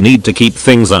technology we need to keep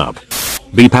things up.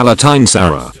 Be Palatine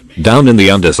Sarah. Down in the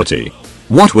Undercity.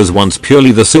 What was once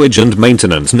purely the sewage and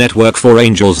maintenance network for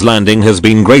Angel's Landing has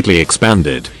been greatly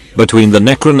expanded. Between the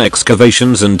Necron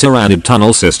excavations and Tyrannid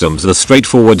tunnel systems, the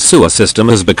straightforward sewer system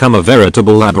has become a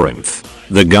veritable labyrinth.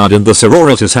 The Guard and the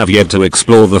sororities have yet to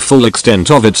explore the full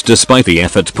extent of it despite the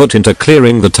effort put into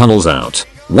clearing the tunnels out.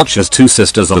 Watch as two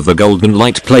sisters of the Golden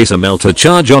Light place a melter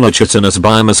charge on a chitinous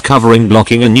biomass covering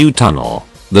blocking a new tunnel.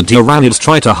 The Tyrannids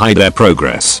try to hide their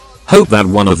progress. Hope that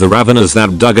one of the Raveners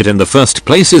that dug it in the first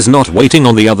place is not waiting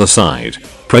on the other side.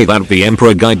 Pray that the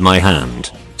Emperor guide my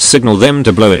hand. Signal them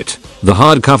to blow it. The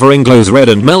hard covering glows red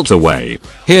and melt away.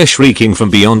 Hear shrieking from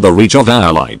beyond the reach of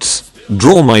our lights.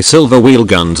 Draw my silver wheel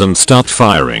guns and start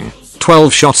firing.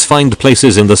 12 shots find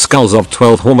places in the skulls of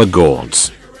 12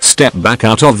 Hormagords. Step back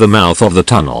out of the mouth of the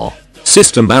tunnel.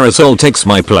 System Barrasol takes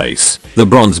my place. The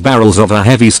bronze barrels of a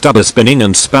heavy stub are spinning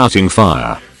and spouting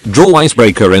fire. Draw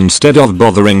icebreaker instead of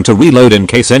bothering to reload in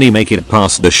case any make it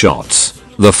past the shots.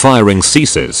 The firing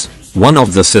ceases. One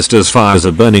of the sisters fires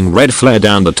a burning red flare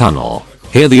down the tunnel.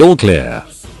 Hear the all clear.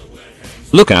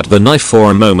 Look at the knife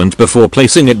for a moment before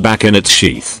placing it back in its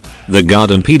sheath. The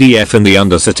Guard and PDF in the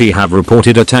Undercity have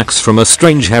reported attacks from a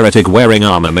strange heretic wearing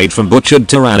armor made from butchered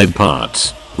Tyrannid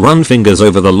parts. Run fingers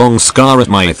over the long scar at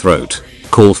my throat.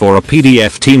 Call for a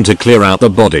PDF team to clear out the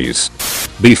bodies.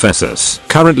 Bephesus,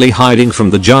 currently hiding from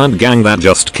the giant gang that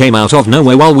just came out of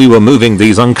nowhere while we were moving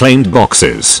these unclaimed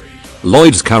boxes.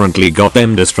 Lloyd's currently got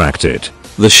them distracted.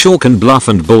 The sure can bluff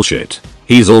and bullshit.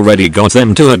 He's already got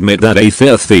them to admit that A,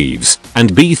 they're thieves,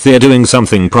 and B, they're doing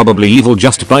something probably evil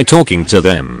just by talking to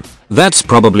them. That's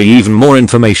probably even more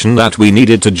information that we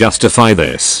needed to justify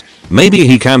this. Maybe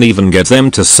he can even get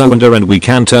them to surrender and we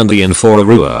can turn the in for a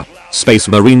Rua. Space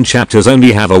Marine chapters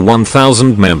only have a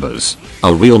 1000 members.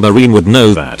 A real Marine would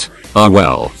know that. Ah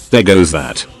well, there goes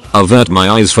that. Avert my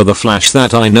eyes for the flash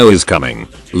that I know is coming.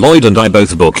 Lloyd and I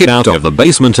both book it out of the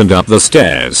basement and up the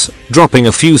stairs, dropping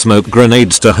a few smoke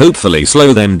grenades to hopefully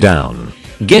slow them down.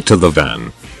 Get to the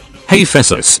van. Hey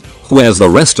Fessus, where's the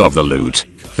rest of the loot?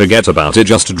 Forget about it,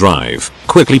 just drive.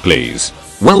 Quickly please.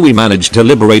 Well, we managed to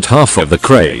liberate half of the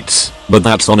crates, but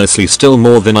that's honestly still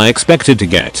more than I expected to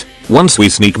get. Once we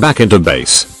sneak back into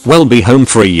base, we'll be home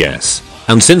free, yes.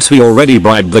 And since we already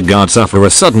bribed the Guard suffer a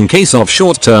sudden case of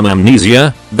short-term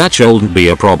amnesia, that shouldn't be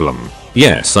a problem.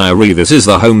 Yes, I agree, this is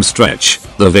the home stretch,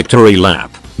 the victory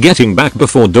lap. Getting back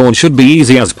before dawn should be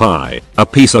easy as pie, a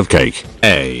piece of cake.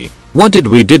 What did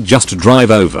we just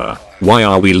drive over? Why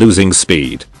are we losing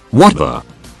speed? What the?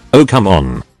 Oh come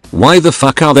on. Why the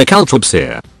fuck are there caltrops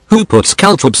here? Who puts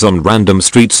caltrops on random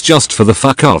streets just for the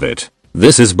fuck of it?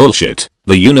 This is bullshit.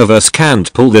 The universe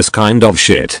can't pull this kind of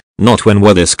shit. Not when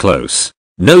we're this close.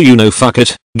 No, you know, fuck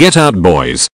it. Get out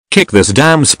boys. Kick this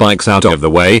damn spikes out of the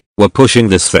way. We're pushing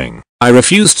this thing. I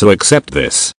refuse to accept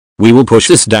this. We will push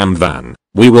this damn van.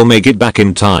 We will make it back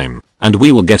in time. And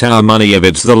we will get our money if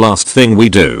it's the last thing we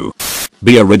do.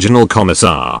 Be original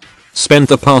commissar. Spent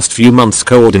the past few months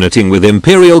coordinating with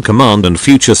Imperial Command and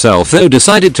future self, though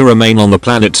decided to remain on the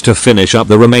planet to finish up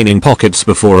the remaining pockets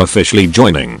before officially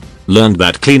joining. Learned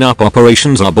that cleanup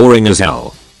operations are boring as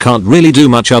hell. Can't really do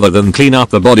much other than clean up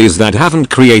the bodies that haven't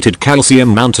created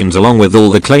calcium mountains, along with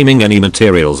all the claiming any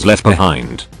materials left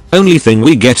behind. Only thing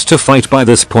we get to fight by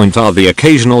this point are the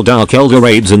occasional Dark Elder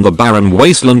raids in the barren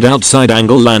wasteland outside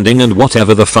Angle Landing and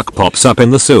whatever the fuck pops up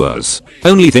in the sewers.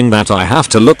 Only thing that I have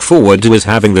to look forward to is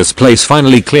having this place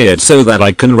finally cleared so that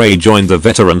I can rejoin the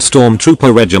veteran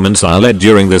stormtrooper regiments I led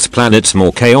during this planet's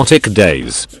more chaotic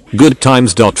days. Good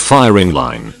times. Firing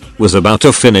line. Was about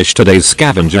to finish today's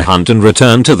scavenger hunt and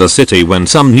return to the city when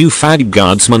some new fag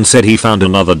guardsman said he found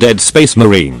another dead space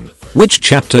marine. Which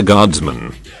chapter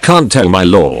guardsman? Can't tell, my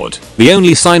lord. The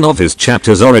only sign of his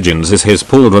chapter's origins is his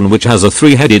pauldron, which has a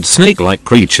 3-headed snake-like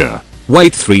creature.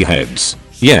 Wait, 3 heads?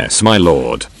 Yes, my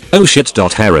lord. Oh shit.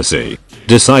 Heresy.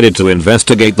 Decided to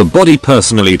investigate the body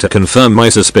personally to confirm my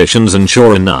suspicions, and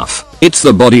sure enough, it's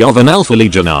the body of an Alpha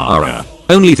Legionnaire.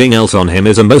 Only thing else on him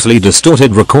is a mostly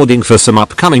distorted recording for some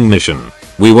upcoming mission.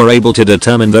 We were able to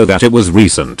determine though that it was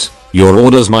recent. Your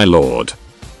orders, my lord.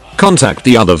 Contact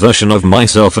the other version of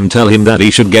myself and tell him that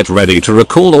he should get ready to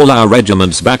recall all our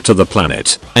regiments back to the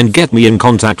planet and get me in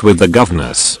contact with the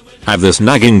governess. Have this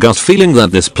nagging gut feeling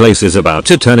that this place is about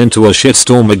to turn into a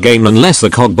shitstorm again unless the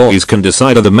cogboys can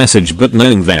decipher the message, but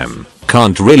knowing them,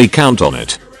 can't really count on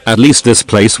it. At least this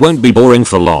place won't be boring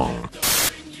for long.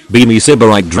 Beamy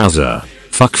Sybarite Drazzer.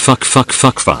 Fuck.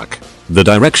 The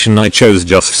direction I chose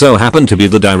just so happened to be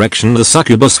the direction the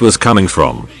succubus was coming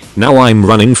from. Now I'm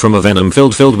running from a venom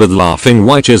filled with laughing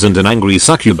witches and an angry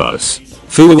succubus.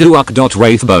 Fuuuak.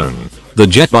 Wraithbone. The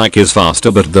jet bike is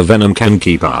faster but the venom can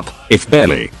keep up, if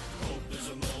barely.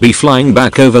 Be flying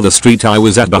back over the street I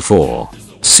was at before.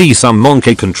 See some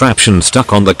monkey contraption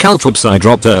stuck on the caltrops I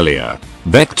dropped earlier.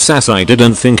 Becked sass, I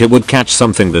didn't think it would catch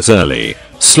something this early.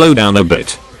 Slow down a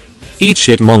bit. Eat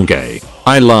shit, monkey.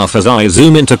 I laugh as I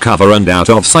zoom into cover and out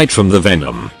of sight from the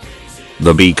venom.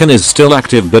 The beacon is still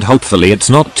active, but hopefully it's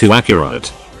not too accurate.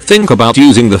 Think about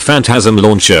using the phantasm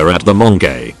launcher at the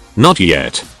monkey. Not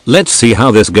yet. Let's see how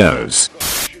this goes.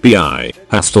 Bi.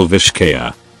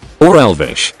 Hastelvishkea. Or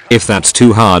Elvish, if that's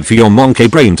too hard for your monkey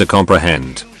brain to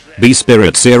comprehend. Be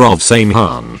Spirit Seer of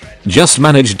Samehan. Just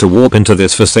managed to warp into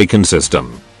this forsaken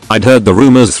system. I'd heard the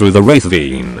rumors through the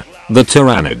Wraithveen. The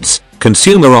Tyranids,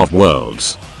 consumer of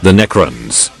worlds. The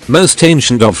Necrons, most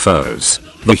ancient of foes.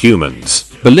 The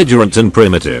humans, belligerent and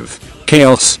primitive.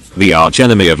 Chaos, the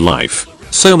archenemy of life.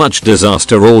 So much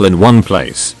disaster all in one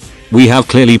place. We have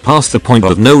clearly passed the point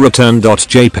of no return.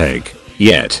 JPEG.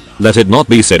 Yet, let it not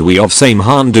be said we of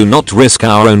Samehan do not risk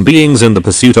our own beings in the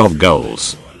pursuit of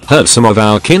goals. Heard some of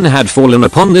our kin had fallen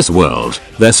upon this world,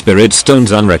 their spirit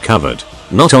stones unrecovered.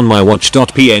 Not on my watch.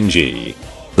 PNG.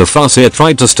 The Farseer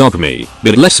tried to stop me,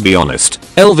 but let's be honest,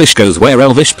 Elvish goes where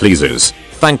Elvish pleases.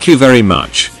 Thank you very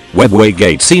much. Webway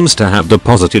Gate seems to have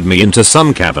deposited me into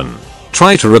some cavern.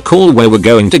 Try to recall where we're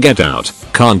going to get out,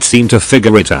 can't seem to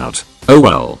figure it out. Oh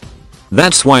well.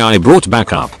 That's why I brought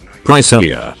back up.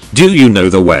 Pricelia, do you know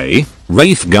the way?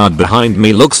 Wraithguard behind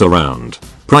me looks around.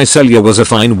 Pricelia was a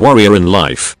fine warrior in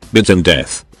life, but in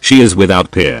death, she is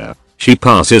without peer. She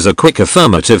passes a quick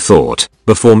affirmative thought,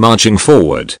 before marching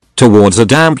forward, towards a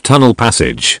damp tunnel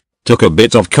passage. Took a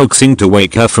bit of coaxing to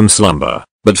wake her from slumber,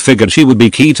 but figured she would be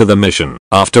key to the mission.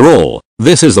 After all,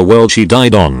 this is the world she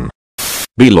died on.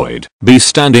 Lloyd, be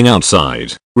standing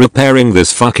outside, repairing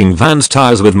this fucking van's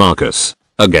tires with Marcus.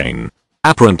 Again.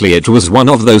 Apparently it was one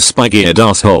of those spiky-eared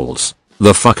assholes.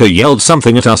 The fucker yelled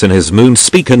something at us in his moon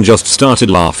speak and just started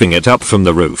laughing it up from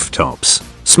the rooftops.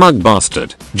 Smug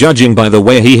bastard. Judging by the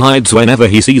way he hides whenever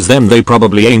he sees them, they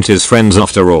probably ain't his friends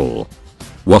after all.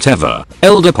 Whatever.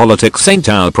 Elder politics ain't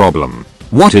our problem.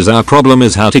 What is our problem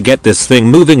is how to get this thing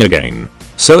moving again.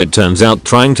 So it turns out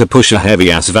trying to push a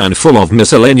heavy ass van full of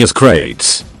miscellaneous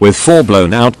crates with 4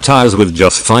 blown out tires with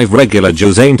just 5 regular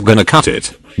Joes ain't gonna cut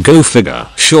it. Go figure.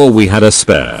 Sure, we had a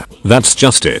spare. That's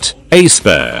just it. A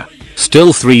spare.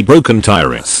 Still 3 broken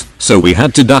tires. So we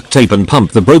had to duct tape and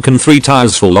pump the broken 3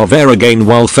 tires full of air again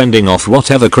while fending off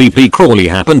whatever creepy crawly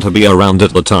happened to be around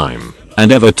at the time.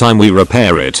 And every time we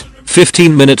repair it,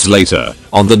 15 minutes later,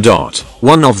 on the dot,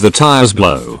 one of the tires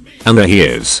blow. And there he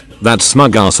is. That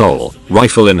smug asshole,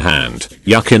 rifle in hand,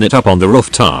 yucking it up on the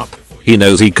rooftop. He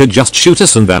knows he could just shoot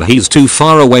us and that he's too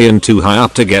far away and too high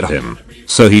up to get him.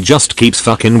 So he just keeps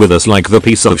fucking with us like the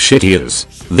piece of shit he is.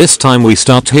 This time we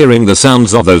start hearing the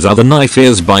sounds of those other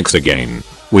knife-ears bikes again.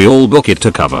 We all book it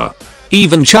to cover.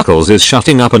 Even Chuckles is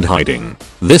shutting up and hiding.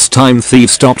 This time Thief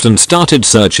stopped and started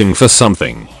searching for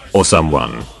something. Or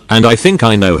someone. And I think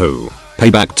I know who.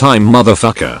 Payback time,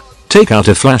 motherfucker. Take out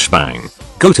a flashbang.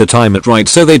 Go to time it right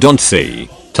so they don't see.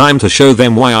 Time to show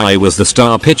them why I was the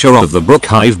star pitcher of the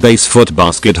Brookhive base foot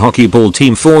basket hockey ball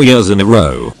team 4 years in a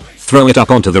row. Throw it up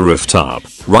onto the rooftop,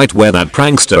 right where that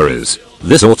prankster is.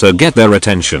 This ought to get their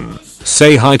attention.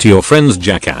 Say hi to your friends,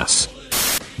 jackass.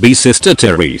 Be Sister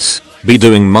Therese. Be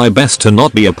doing my best to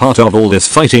not be a part of all this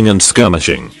fighting and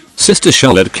skirmishing. Sister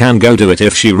Charlotte can go do it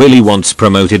if she really wants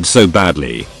promoted so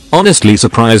badly. Honestly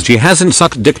surprised she hasn't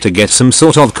sucked dick to get some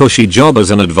sort of cushy job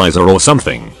as an advisor or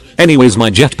something. Anyways,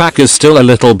 my jetpack is still a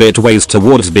little bit ways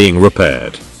towards being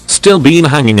repaired. Still been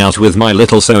hanging out with my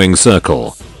little sewing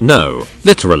circle. No,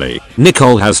 literally,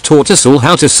 Nicole has taught us all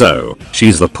how to sew.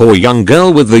 She's the poor young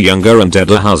girl with the younger and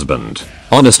deader husband.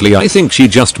 Honestly, I think she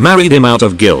just married him out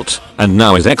of guilt, and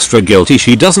now is extra guilty.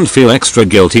 She doesn't feel extra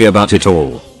guilty about it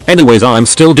all. Anyways, I'm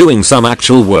still doing some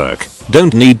actual work.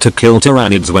 Don't need to kill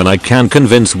tyrannids when I can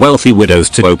convince wealthy widows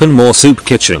to open more soup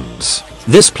kitchens.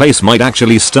 This place might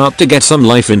actually start to get some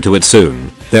life into it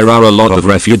soon. There are a lot of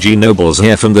refugee nobles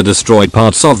here from the destroyed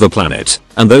parts of the planet,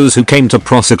 and those who came to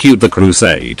prosecute the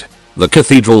crusade. The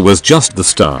cathedral was just the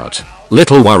start.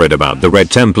 Little worried about the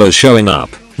Red Templars showing up.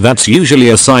 That's usually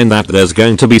a sign that there's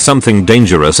going to be something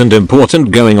dangerous and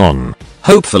important going on.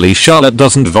 Hopefully Charlotte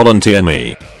doesn't volunteer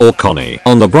me, or Connie.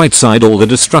 On the bright side, all the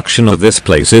destruction of this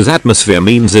place's atmosphere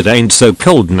means it ain't so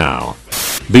cold now.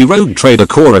 Be Rogue Trader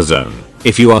Corazon.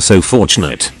 If you are so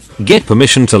fortunate, get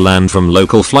permission to land from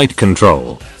local flight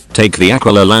control. Take the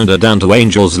Aquila Lander down to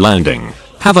Angel's Landing.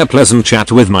 Have a pleasant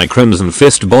chat with my Crimson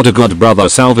Fist bodyguard brother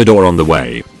Salvador on the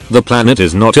way. The planet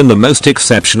is not in the most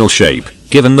exceptional shape,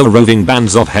 given the roving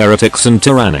bands of heretics and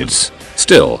tyrannids.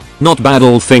 Still, not bad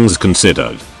all things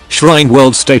considered. Shrine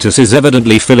World status is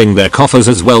evidently filling their coffers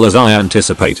as well as I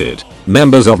anticipated.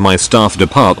 Members of my staff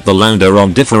depart the Lander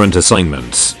on different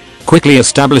assignments. Quickly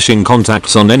establishing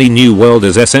contacts on any new world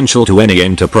is essential to any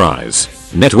enterprise.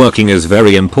 Networking is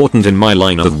very important in my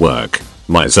line of work.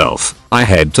 Myself, I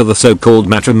head to the so-called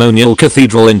matrimonial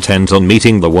cathedral intent on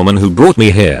meeting the woman who brought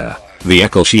me here. The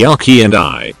Ecclesiarchy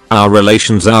and our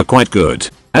relations are quite good,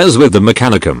 as with the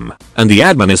Mechanicum and the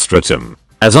Administratum.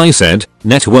 As I said,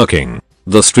 networking.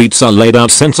 The streets are laid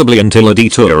out sensibly until a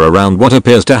detour around what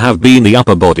appears to have been the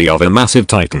upper body of a massive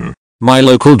titan. My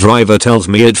local driver tells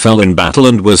me it fell in battle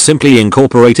and was simply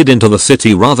incorporated into the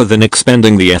city rather than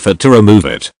expending the effort to remove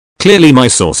it. Clearly my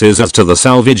sources as to the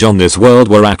salvage on this world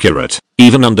were accurate,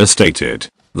 even understated.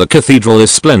 The cathedral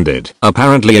is splendid.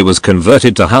 Apparently it was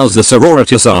converted to house the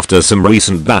sororities after some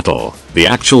recent battle. The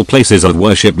actual places of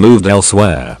worship moved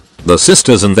elsewhere. The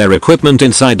sisters and their equipment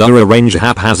inside are arranged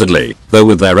haphazardly, though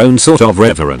with their own sort of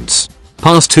reverence.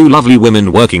 Past two lovely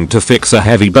women working to fix a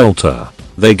heavy bolter.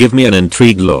 They give me an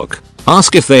intrigued look.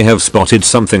 Ask if they have spotted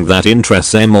something that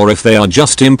interests them or if they are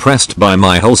just impressed by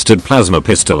my holstered plasma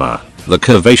pistola. The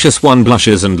curvaceous one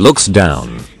blushes and looks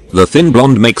down. The thin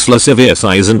blonde makes lascivious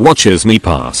sighs and watches me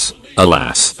pass.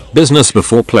 Alas, business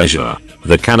before pleasure.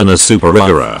 The Canoness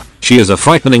Superiora. She is a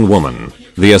frightening woman.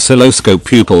 The oscilloscope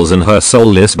pupils in her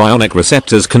soulless bionic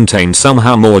receptors contain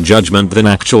somehow more judgment than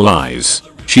actual eyes.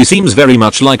 She seems very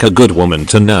much like a good woman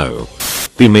to know.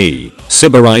 Be me,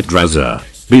 Sybarite Drazza.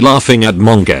 Be laughing at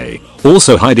Monkey.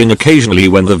 Also hiding occasionally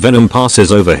when the venom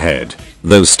passes overhead.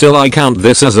 Though still I count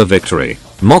this as a victory.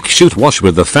 Mock shoot wash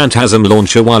with the phantasm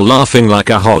launcher while laughing like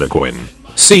a harlequin.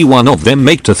 See one of them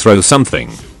make to throw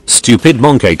something. Stupid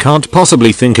Monkey can't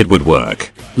possibly think it would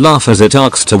work. Laugh as it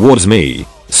arcs towards me.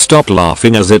 Stop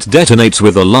laughing as it detonates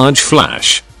with a large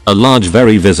flash. A large,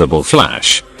 very visible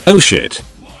flash. Oh shit.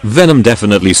 Venom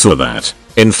definitely saw that.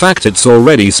 In fact, it's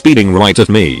already speeding right at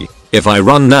me. If I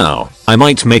run now, I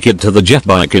might make it to the jet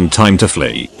bike in time to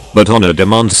flee. But honor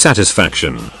demands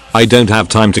satisfaction. I don't have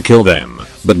time to kill them,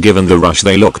 but given the rush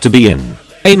they look to be in,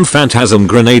 aim phantasm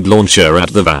grenade launcher at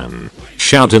the van.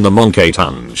 Shout in the Monkey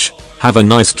tongue. Have a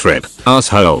nice trip,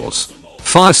 assholes.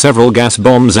 Fire several gas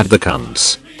bombs at the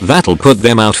cunts. That'll put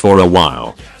them out for a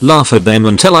while. Laugh at them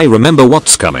until I remember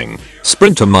what's coming.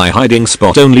 Sprint to my hiding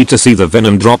spot only to see the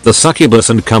venom drop the succubus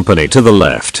and company to the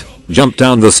left. Jump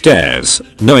down the stairs,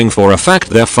 knowing for a fact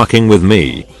they're fucking with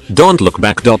me. Don't look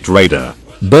back. Raider.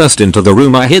 Burst into the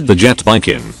room I hid the jet bike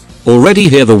in. Already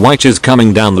hear the witches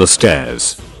coming down the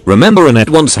stairs. Remember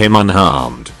Annette wants him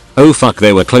unharmed. Oh fuck,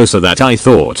 they were closer than I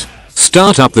thought.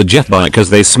 Start up the jet bike as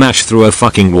they smash through a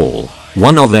fucking wall.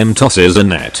 One of them tosses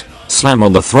Annette. Slam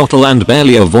on the throttle and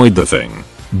barely avoid the thing.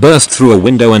 Burst through a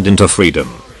window and into freedom.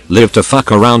 Live to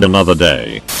fuck around another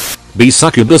day. Be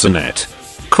succubus Annette.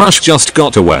 Crush just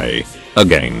got away.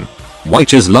 Again.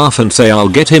 Witches laugh and say I'll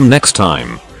get him next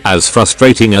time. As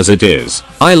frustrating as it is,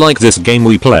 I like this game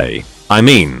we play. I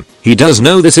mean, He does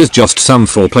know this is just some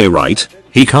foreplay, right?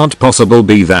 He can't possibly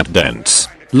be that dense.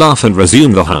 Laugh and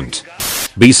resume the hunt.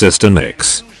 B Sister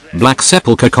Nyx. Black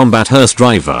Sepulchre Combat Hearse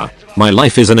Driver. My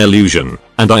life is an illusion,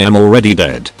 and I am already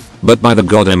dead. But by the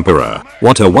God Emperor,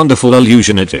 what a wonderful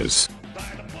illusion it is.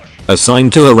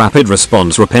 Assigned to a rapid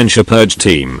response Repentia Purge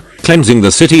team, cleansing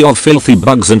the city of filthy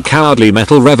bugs and cowardly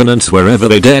metal revenants wherever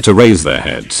they dare to raise their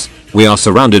heads. We are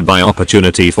surrounded by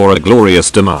opportunity for a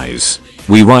glorious demise.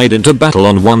 We ride into battle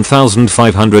on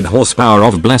 1500 horsepower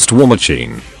of blessed war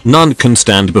machine. None can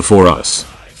stand before us.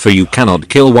 For you cannot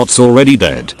kill what's already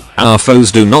dead. Our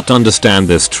foes do not understand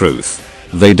this truth.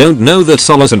 They don't know that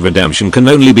solace and redemption can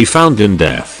only be found in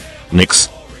death. Nyx.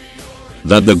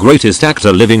 That the greatest act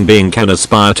a living being can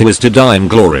aspire to is to die in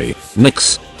glory.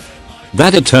 Nyx.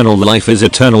 That eternal life is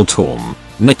eternal torm.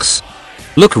 Nyx.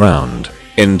 Look round.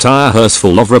 Entire hearse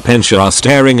full of Repentia are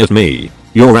staring at me.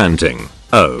 You're ranting.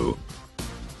 Oh.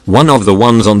 One of the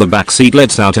ones on the back seat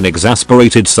lets out an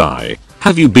exasperated sigh.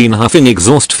 Have you been huffing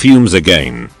exhaust fumes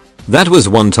again? That was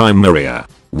one time, Maria.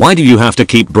 Why do you have to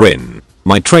keep Bryn?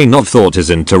 My train of thought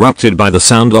is interrupted by the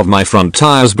sound of my front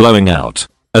tires blowing out.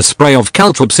 A spray of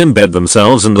caltrops embed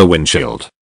themselves in the windshield.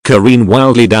 Careen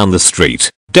wildly down the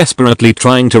street, desperately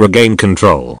trying to regain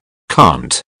control.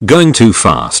 Can't. Going too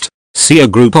fast. See a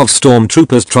group of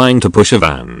stormtroopers trying to push a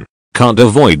van. Can't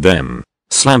avoid them.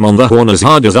 Slam on the horn as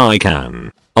hard as I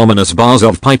can. Ominous bars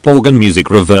of pipe organ music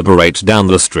reverberate down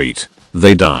the street.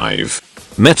 They dive.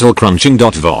 Metal crunching.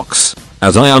 Vox.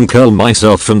 As I uncurl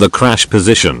myself from the crash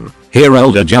position, hear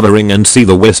elder jabbering and see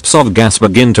the wisps of gas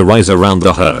begin to rise around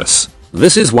the hearse.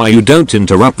 This is why you don't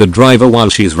interrupt the driver while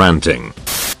she's ranting.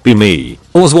 Be me,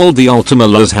 Oswald the Ultima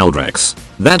Los Heldrex.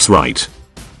 That's right.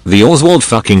 The Oswald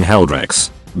fucking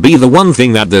Heldrex. Be the one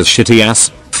thing that this shitty ass,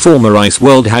 former Ice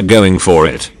World had going for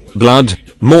it. Blood.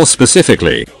 More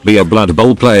specifically, be a Blood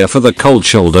Bowl player for the Cold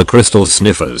Shoulder Crystal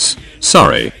Sniffers.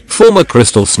 Sorry, former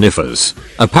Crystal Sniffers.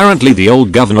 Apparently the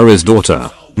old governor's daughter,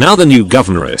 now the new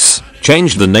governess,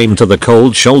 changed the name to the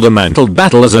Cold Shoulder Mantled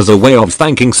Battlers as a way of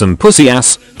thanking some pussy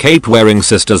ass, cape wearing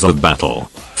sisters of battle.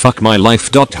 Fuck my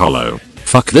life. Hollow.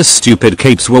 Fuck this stupid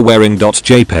capes we're wearing.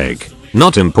 JPEG.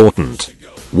 Not important.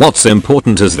 What's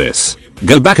important is this.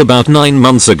 Go back about 9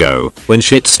 months ago, when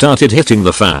shit started hitting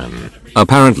the fan.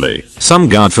 Apparently, some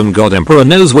guard from God Emperor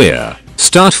knows we're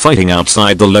start fighting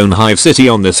outside the lone hive city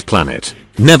on this planet.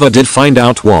 Never did find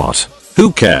out what.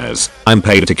 Who cares? I'm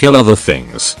paid to kill other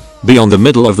things. Beyond the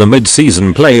middle of the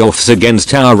mid-season playoffs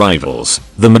against our rivals,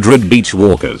 the Madrid Beach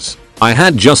Walkers, I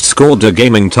had just scored a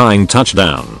game-tying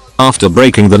touchdown after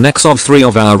breaking the necks of 3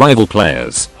 of our rival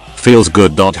players. Feels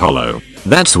good. Hollow.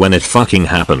 That's when it fucking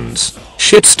happens.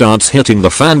 Shit starts hitting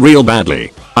the fan real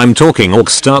badly. I'm talking orcs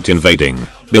start invading.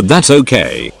 But that's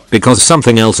okay, because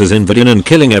something else is invading and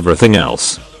killing everything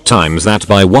else. Times that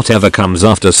by whatever comes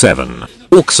after 7.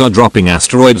 Orcs are dropping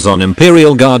asteroids on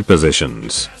Imperial Guard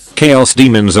positions. Chaos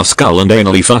demons are skull and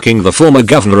anally fucking the former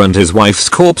governor and his wife's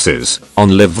corpses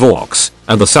on live Vox,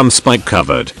 and the some spike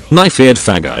covered, knife-eared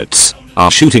faggots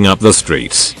are shooting up the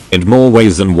streets in more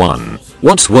ways than one.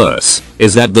 What's worse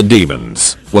is that the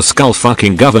demons were skull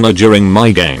fucking governor during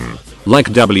my game. Like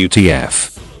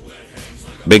WTF.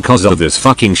 Because of this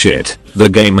fucking shit, the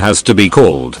game has to be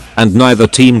called, and neither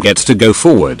team gets to go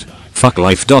forward. Fuck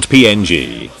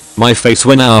life.png. My face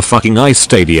when our fucking ice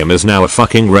stadium is now a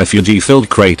fucking refugee-filled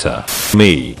crater.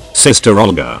 Me, Sister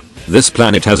Olga. This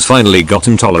planet has finally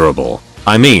gotten tolerable.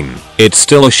 I mean, it's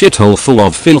still a shithole full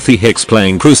of filthy hicks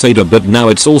playing Crusader, but now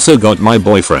it's also got my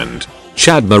boyfriend,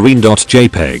 Chad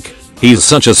Marine.jpg. He's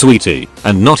such a sweetie,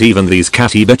 and not even these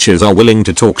catty bitches are willing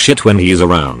to talk shit when he's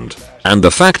around. And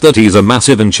the fact that he's a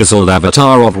massive and chiseled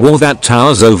avatar of war that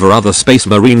towers over other space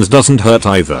marines doesn't hurt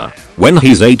either. When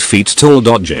he's 8 feet tall.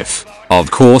 GIF.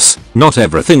 Of course, not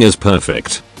everything is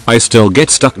perfect. I still get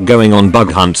stuck going on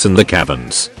bug hunts in the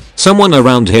caverns. Someone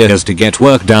around here has to get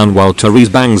work done while Therese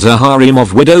bangs a harem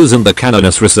of widows and the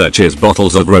Canonus researches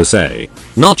bottles of rosé.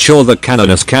 Not sure the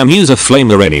Canonus can use a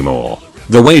flamer anymore.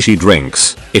 The way she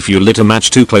drinks, if you lit a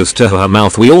match too close to her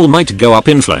mouth we all might go up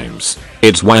in flames.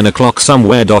 It's 1 o'clock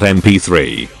somewhere.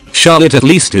 MP3. Charlotte at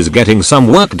least is getting some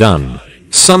work done.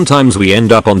 Sometimes we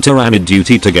end up on tyrannid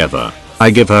duty together. I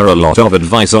give her a lot of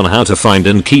advice on how to find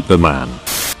and keep a man.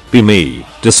 Be me,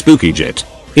 the spooky jit.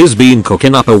 Is been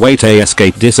cooking up a way to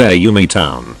escape this Yumi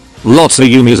town. Lots of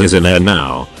Yumis is in here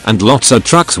now, and lots of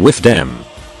trucks with them.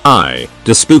 I,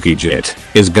 the spooky jit,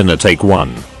 is gonna take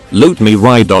one. Loot me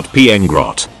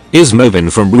ride.pngrot. Is moving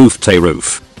from roof to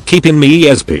roof. Keeping me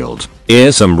ears peeled.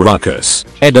 Ear some ruckus.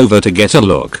 Head over to get a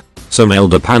look. Some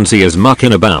elder pansy is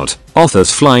mucking about.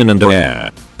 Authors flying in the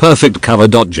air. Perfect cover.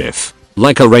 GIF.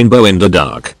 Like a rainbow in the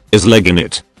dark. Is legging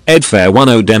it. Ed fair one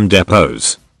o dem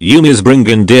depots. Yumis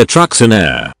bringin' deer trucks in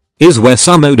air. Is where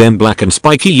some o dem black and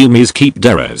spiky Yumis keep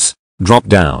deres. Drop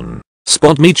down.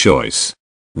 Spot me choice.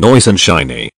 Noise and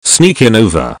shiny. Sneak in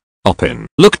over. Oppin.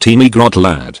 Look teamy grot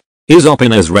lad. Is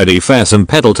oppin as ready fair some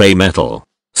pedal tay metal.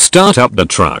 Start up the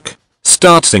truck.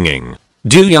 Start singing.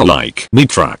 Do ya like me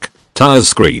truck? Tires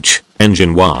screech.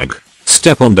 Engine wag.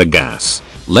 Step on the gas.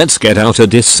 Let's get out of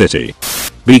this city.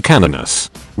 Be canonous.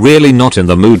 Really not in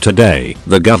the mood today.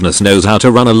 The governess knows how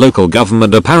to run a local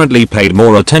government, apparently paid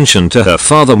more attention to her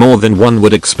father more than one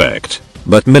would expect.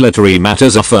 But military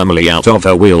matters are firmly out of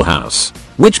her wheelhouse,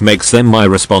 which makes them my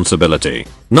responsibility.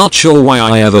 Not sure why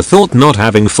I ever thought not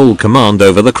having full command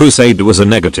over the crusade was a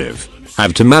negative.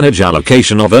 Have to manage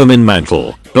allocation of Ermine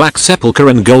Mantle, Black Sepulchre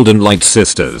and Golden Light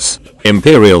Sisters,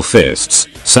 Imperial Fists,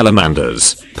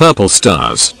 Salamanders, Purple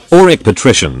Stars, Auric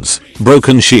Patricians,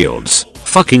 Broken Shields,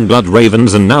 fucking Blood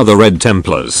Ravens and now the Red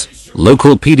Templars.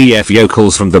 Local PDF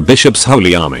yokels from the Bishop's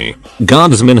Holy Army.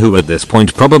 Guardsmen who at this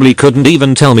point probably couldn't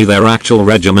even tell me their actual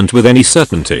regiment with any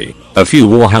certainty. A few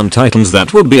Warhound Titans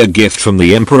that would be a gift from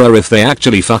the Emperor if they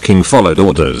actually fucking followed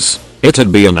orders.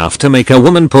 It'd be enough to make a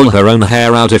woman pull her own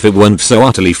hair out if it weren't so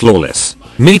utterly flawless.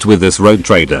 Meet with this rogue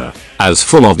trader. As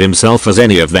full of himself as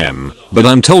any of them, but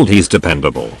I'm told he's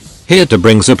dependable. Here to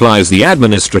bring supplies the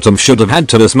administratum should have had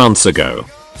to us months ago.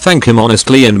 Thank him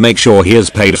honestly and make sure he is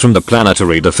paid from the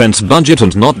planetary defense budget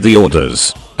and not the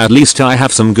orders. At least I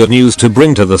have some good news to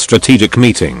bring to the strategic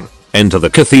meeting. Enter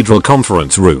the cathedral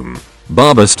conference room.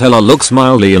 Barbara Stella looks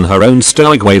mildly in her own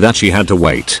stoic way that she had to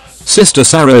wait. Sister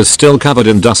Sarah is still covered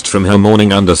in dust from her morning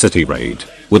Undercity raid.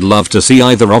 Would love to see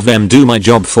either of them do my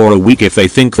job for a week if they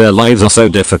think their lives are so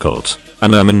difficult.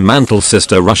 An Ermine Mantle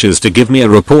sister rushes to give me a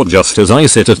report just as I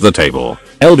sit at the table.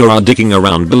 Elder are digging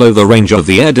around below the range of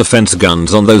the air defense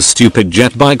guns on those stupid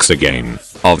jet bikes again.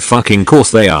 Of fucking course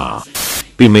they are.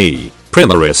 Be me,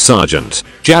 Primaris Sergeant,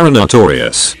 Jaren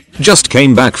Artorius. Just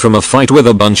came back from a fight with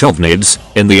a bunch of nids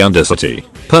in the Undercity.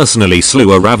 Personally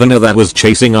slew a Ravener that was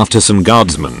chasing after some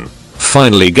guardsmen.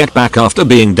 Finally get back after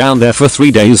being down there for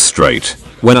 3 days straight.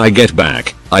 When I get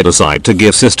back, I decide to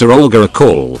give Sister Olga a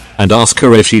call and ask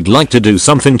her if she'd like to do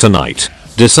something tonight.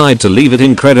 Decide to leave it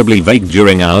incredibly vague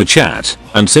during our chat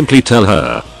and simply tell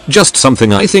her, just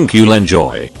something I think you'll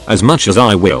enjoy as much as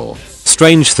I will.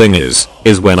 Strange thing is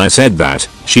when I said that,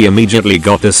 she immediately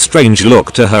got this strange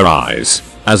look to her eyes,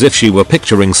 as if she were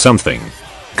picturing something.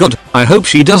 God, I hope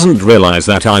she doesn't realize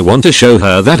that I want to show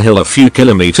her that hill a few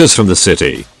kilometers from the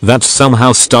city that's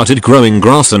somehow started growing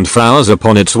grass and flowers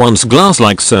upon its once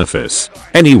glass-like surface.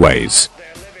 Anyways,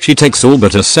 she takes all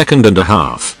but a second and a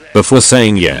half before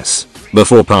saying yes.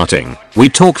 Before parting, we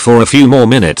talk for a few more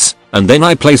minutes, and then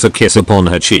I place a kiss upon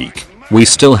her cheek. We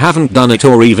still haven't done it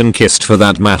or even kissed for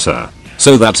that matter.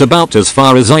 So that's about as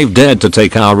far as I've dared to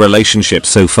take our relationship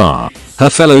so far. Her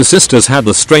fellow sisters had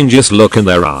the strangest look in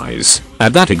their eyes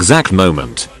at that exact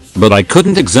moment, but I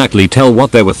couldn't exactly tell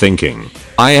what they were thinking.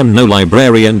 I am no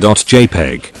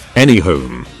librarian.jpg.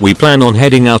 Anywho, we plan on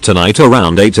heading out tonight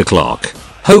around 8 o'clock.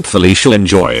 Hopefully she'll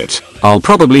enjoy it. I'll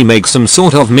probably make some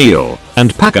sort of meal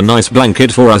and pack a nice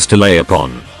blanket for us to lay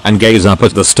upon and gaze up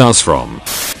at the stars from.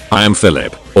 I am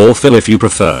Philip, or Phil if you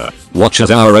prefer. Watch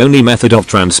as our only method of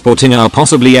transporting our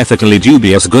possibly ethically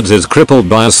dubious goods is crippled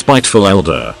by a spiteful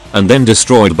elder and then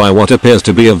destroyed by what appears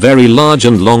to be a very large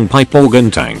and long pipe organ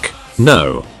tank.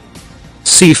 No.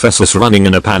 See Fessus running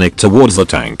in a panic towards the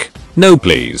tank. No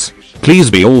please. Please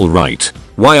be alright.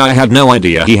 Why I had no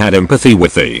idea he had empathy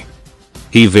with thee.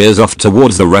 He veers off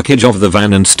towards the wreckage of the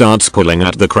van and starts pulling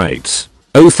at the crates.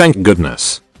 Oh thank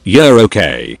goodness. You're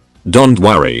okay. Don't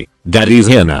worry, Daddy's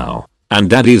here now. And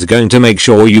Daddy's going to make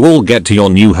sure you all get to your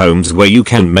new homes where you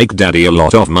can make Daddy a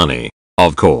lot of money.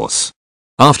 Of course.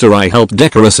 After I help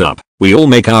Decorus up, we all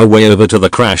make our way over to the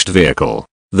crashed vehicle.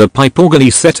 The pipe organ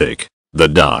aesthetic. The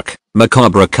dark,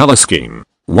 macabre color scheme.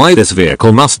 Why this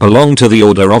vehicle must belong to the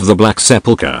Order of the Black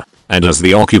Sepulchre. And as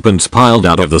the occupants piled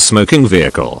out of the smoking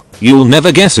vehicle, you'll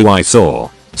never guess who I saw.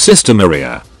 Sister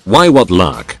Maria. Why what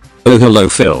luck. Oh hello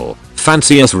Phil.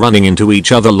 Fancy us running into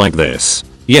each other like this.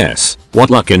 Yes, what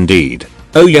luck indeed.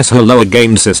 Oh yes hello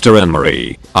again Sister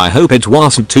Anne-Marie. I hope it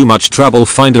wasn't too much trouble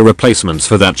finding replacements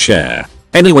for that chair.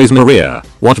 Anyways Maria,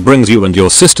 what brings you and your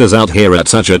sisters out here at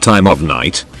such a time of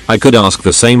night? I could ask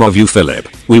the same of you Philip.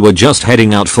 We were just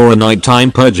heading out for a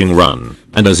nighttime purging run,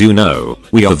 and as you know,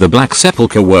 we of the Black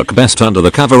Sepulchre work best under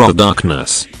the cover of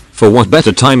darkness. For what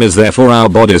better time is there for our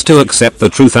bodies to accept the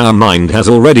truth our mind has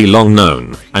already long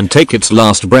known, and take its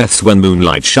last breaths when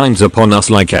moonlight shines upon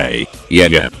us like a,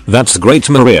 yeah, that's great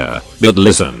Maria, but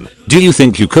listen, Do you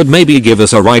think you could maybe give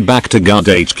us a ride back to Guard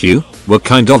HQ? We're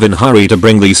kind of in hurry to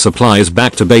bring these supplies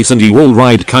back to base and you all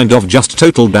ride kind of just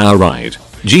totaled our ride.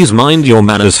 Geez, mind your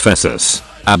manners, Fessus.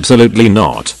 Absolutely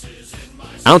not.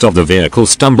 Out of the vehicle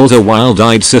stumbles a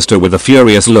wild-eyed sister with a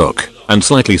furious look and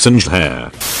slightly singed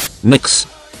hair. Nix.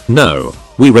 No.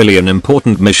 We really an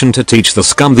important mission to teach the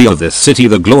scum of this city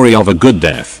the glory of a good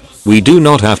death. We do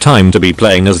not have time to be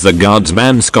playing as the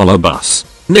guardsman scholar bus.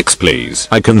 Nix please.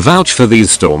 I can vouch for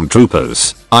these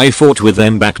stormtroopers. I fought with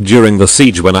them back during the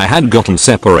siege when I had gotten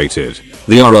separated.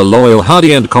 They are a loyal,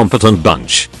 hardy and competent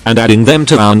bunch, and adding them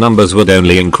to our numbers would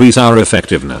only increase our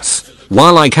effectiveness.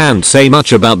 While I can't say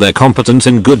much about their competence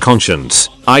in good conscience,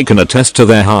 I can attest to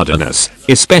their hardiness,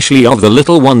 especially of the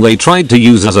little one they tried to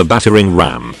use as a battering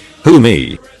ram. Who,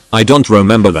 me? I don't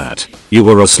remember that. You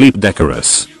were asleep,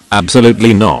 Decorous.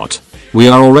 Absolutely not. We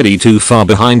are already too far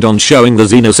behind on showing the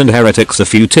Xenos and heretics the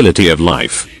futility of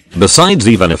life. Besides,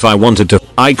 even if I wanted to,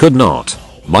 I could not.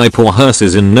 My poor hearse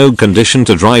is in no condition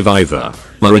to drive either.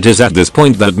 But it is at this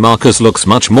point that Marcus looks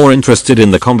much more interested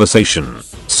in the conversation.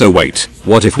 So wait,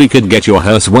 what if we could get your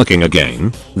hearse working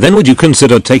again? Then would you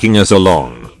consider taking us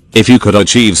along? If you could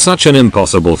achieve such an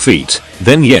impossible feat,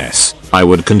 then yes, I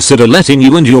would consider letting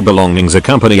you and your belongings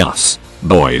accompany us.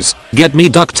 Boys, get me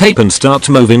duct tape and start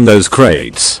moving those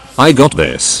crates. I got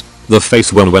this. The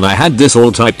face one when I had this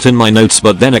all typed in my notes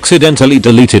but then accidentally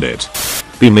deleted it.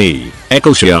 Be me,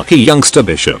 Ecclesiarchy youngster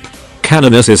bishop.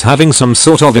 Canonus is having some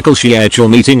sort of ecclesiastial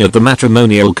meeting at the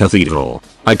matrimonial cathedral.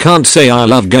 I can't say I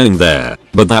love going there,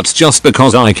 but that's just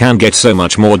because I can get so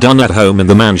much more done at home in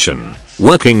the mansion.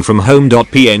 Working from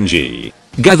home.png.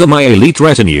 Gather my elite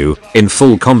retinue, in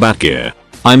full combat gear.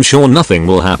 I'm sure nothing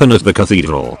will happen at the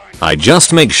cathedral. I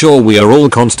just make sure we are all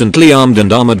constantly armed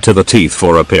and armored to the teeth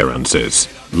for appearances.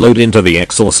 Load into the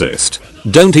Exorcist.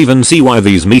 Don't even see why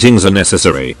these meetings are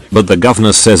necessary, but the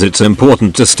governor says it's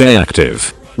important to stay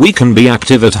active. We can be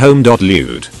active at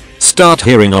home.lude. Start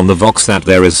hearing on the Vox that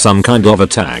there is some kind of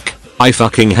attack. I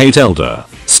fucking hate Elder.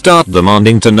 Start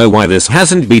demanding to know why this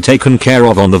hasn't been taken care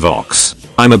of on the Vox.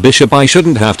 I'm a bishop, I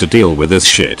shouldn't have to deal with this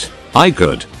shit. I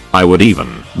could. I would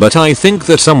even. But I think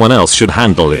that someone else should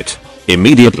handle it.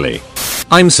 Immediately.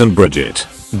 I'm St. Bridget.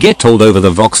 Get told over the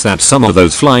Vox that some of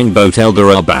those flying boat Elder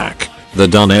are back. The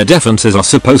Dun air defenses are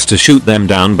supposed to shoot them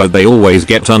down but they always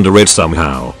get under it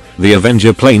somehow. The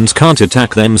Avenger planes can't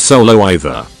attack them solo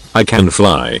either. I can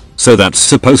fly, so that's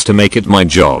supposed to make it my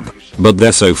job. But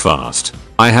they're so fast.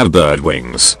 I have bird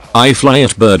wings. I fly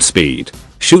at bird speed.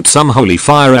 Shoot some holy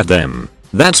fire at them.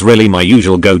 That's really my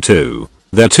usual go-to.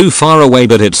 They're too far away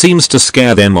but it seems to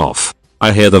scare them off.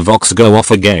 I hear the Vox go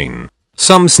off again.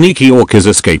 Some sneaky orc is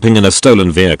escaping in a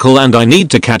stolen vehicle and I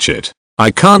need to catch it.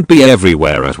 I can't be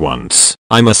everywhere at once.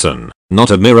 I'm a son,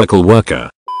 not a miracle worker.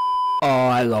 Oh,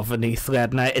 I love a new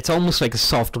thread now. It's almost like a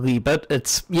soft reboot.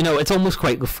 It's, you know, it's almost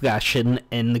quite refreshing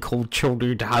in the cold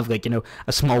shoulder to have, like, you know,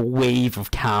 a small wave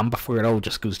of calm before it all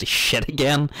just goes to shit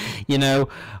again, you know.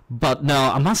 But no,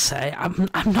 I must say, I'm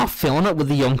not feeling it with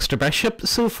the youngster bishop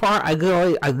so far. I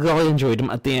really enjoyed him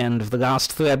at the end of the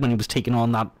last thread when he was taking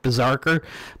on that berserker.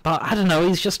 But I don't know,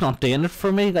 he's just not doing it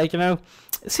for me, like, you know.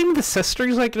 Same with the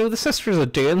sisters, like, you know, the sisters are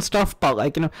doing stuff, but,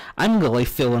 like, you know, I'm really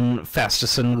feeling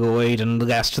Festus and Lloyd and the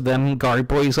rest of them guard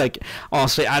boys. Like,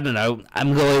 honestly, I don't know,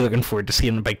 I'm really looking forward to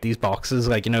seeing them pick these boxes.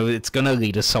 Like, you know, it's gonna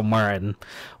lead us somewhere and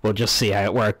we'll just see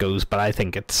where it goes, but I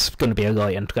think it's gonna be a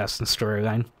really interesting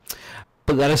storyline.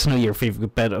 But let us know your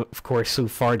favourite bit, of course, so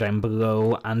far down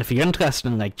below, and if you're interested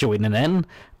in, like, joining in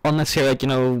on this here, like, you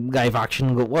know, live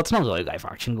action well, it's not really live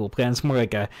action roleplay, it's more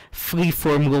like a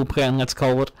free-form roleplay, let's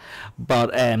call it.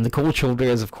 But the Cold Shoulder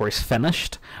is, of course,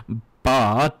 finished,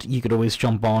 but you could always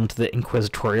jump on to the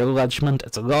Inquisitorial Regiment.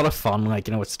 It's a lot of fun, like,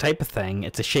 you know, it's the type of thing.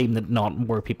 It's a shame that not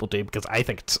more people do, because I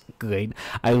think it's great.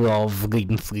 I love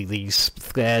reading through these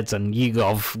threads, and you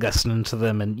love listening to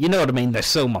them, and you know what I mean, they're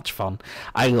so much fun.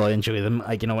 I really enjoy them.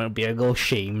 Like, you know, it would be a little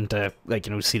shame to, like,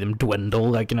 you know, see them dwindle.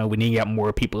 Like, you know, we need to get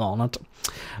more people on it.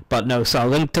 But no, so I'll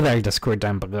link to their Discord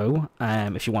down below,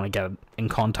 if you want to get in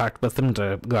contact with them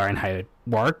to learn how it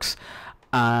works.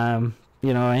 You know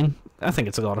what I mean? I think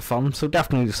it's a lot of fun, so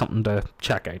definitely something to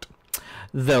check out.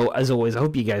 Though, as always, I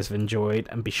hope you guys have enjoyed,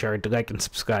 and be sure to like and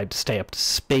subscribe to stay up to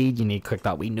speed. You need to click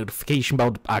that wee notification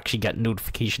bell to actually get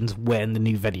notifications when the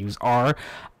new videos are.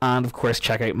 And, of course,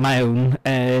 check out my own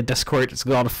Discord. It's a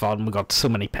lot of fun. We've got so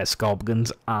many piss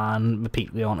goblins, and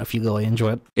repeatedly on if you really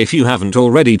enjoy it. If you haven't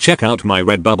already, check out my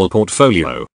Redbubble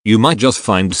portfolio. You might just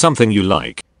find something you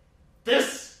like.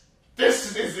 This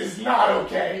is not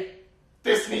okay.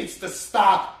 This needs to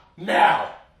stop now.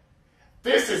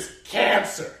 This is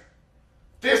cancer.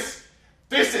 This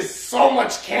is so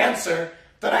much cancer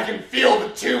that I can feel the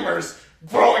tumors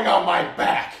growing on my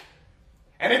back.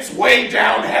 And it's way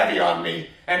down heavy on me,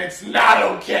 and it's not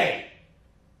okay.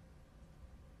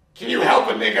 Can you help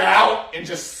a nigga out and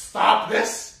just stop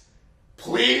this?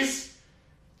 Please?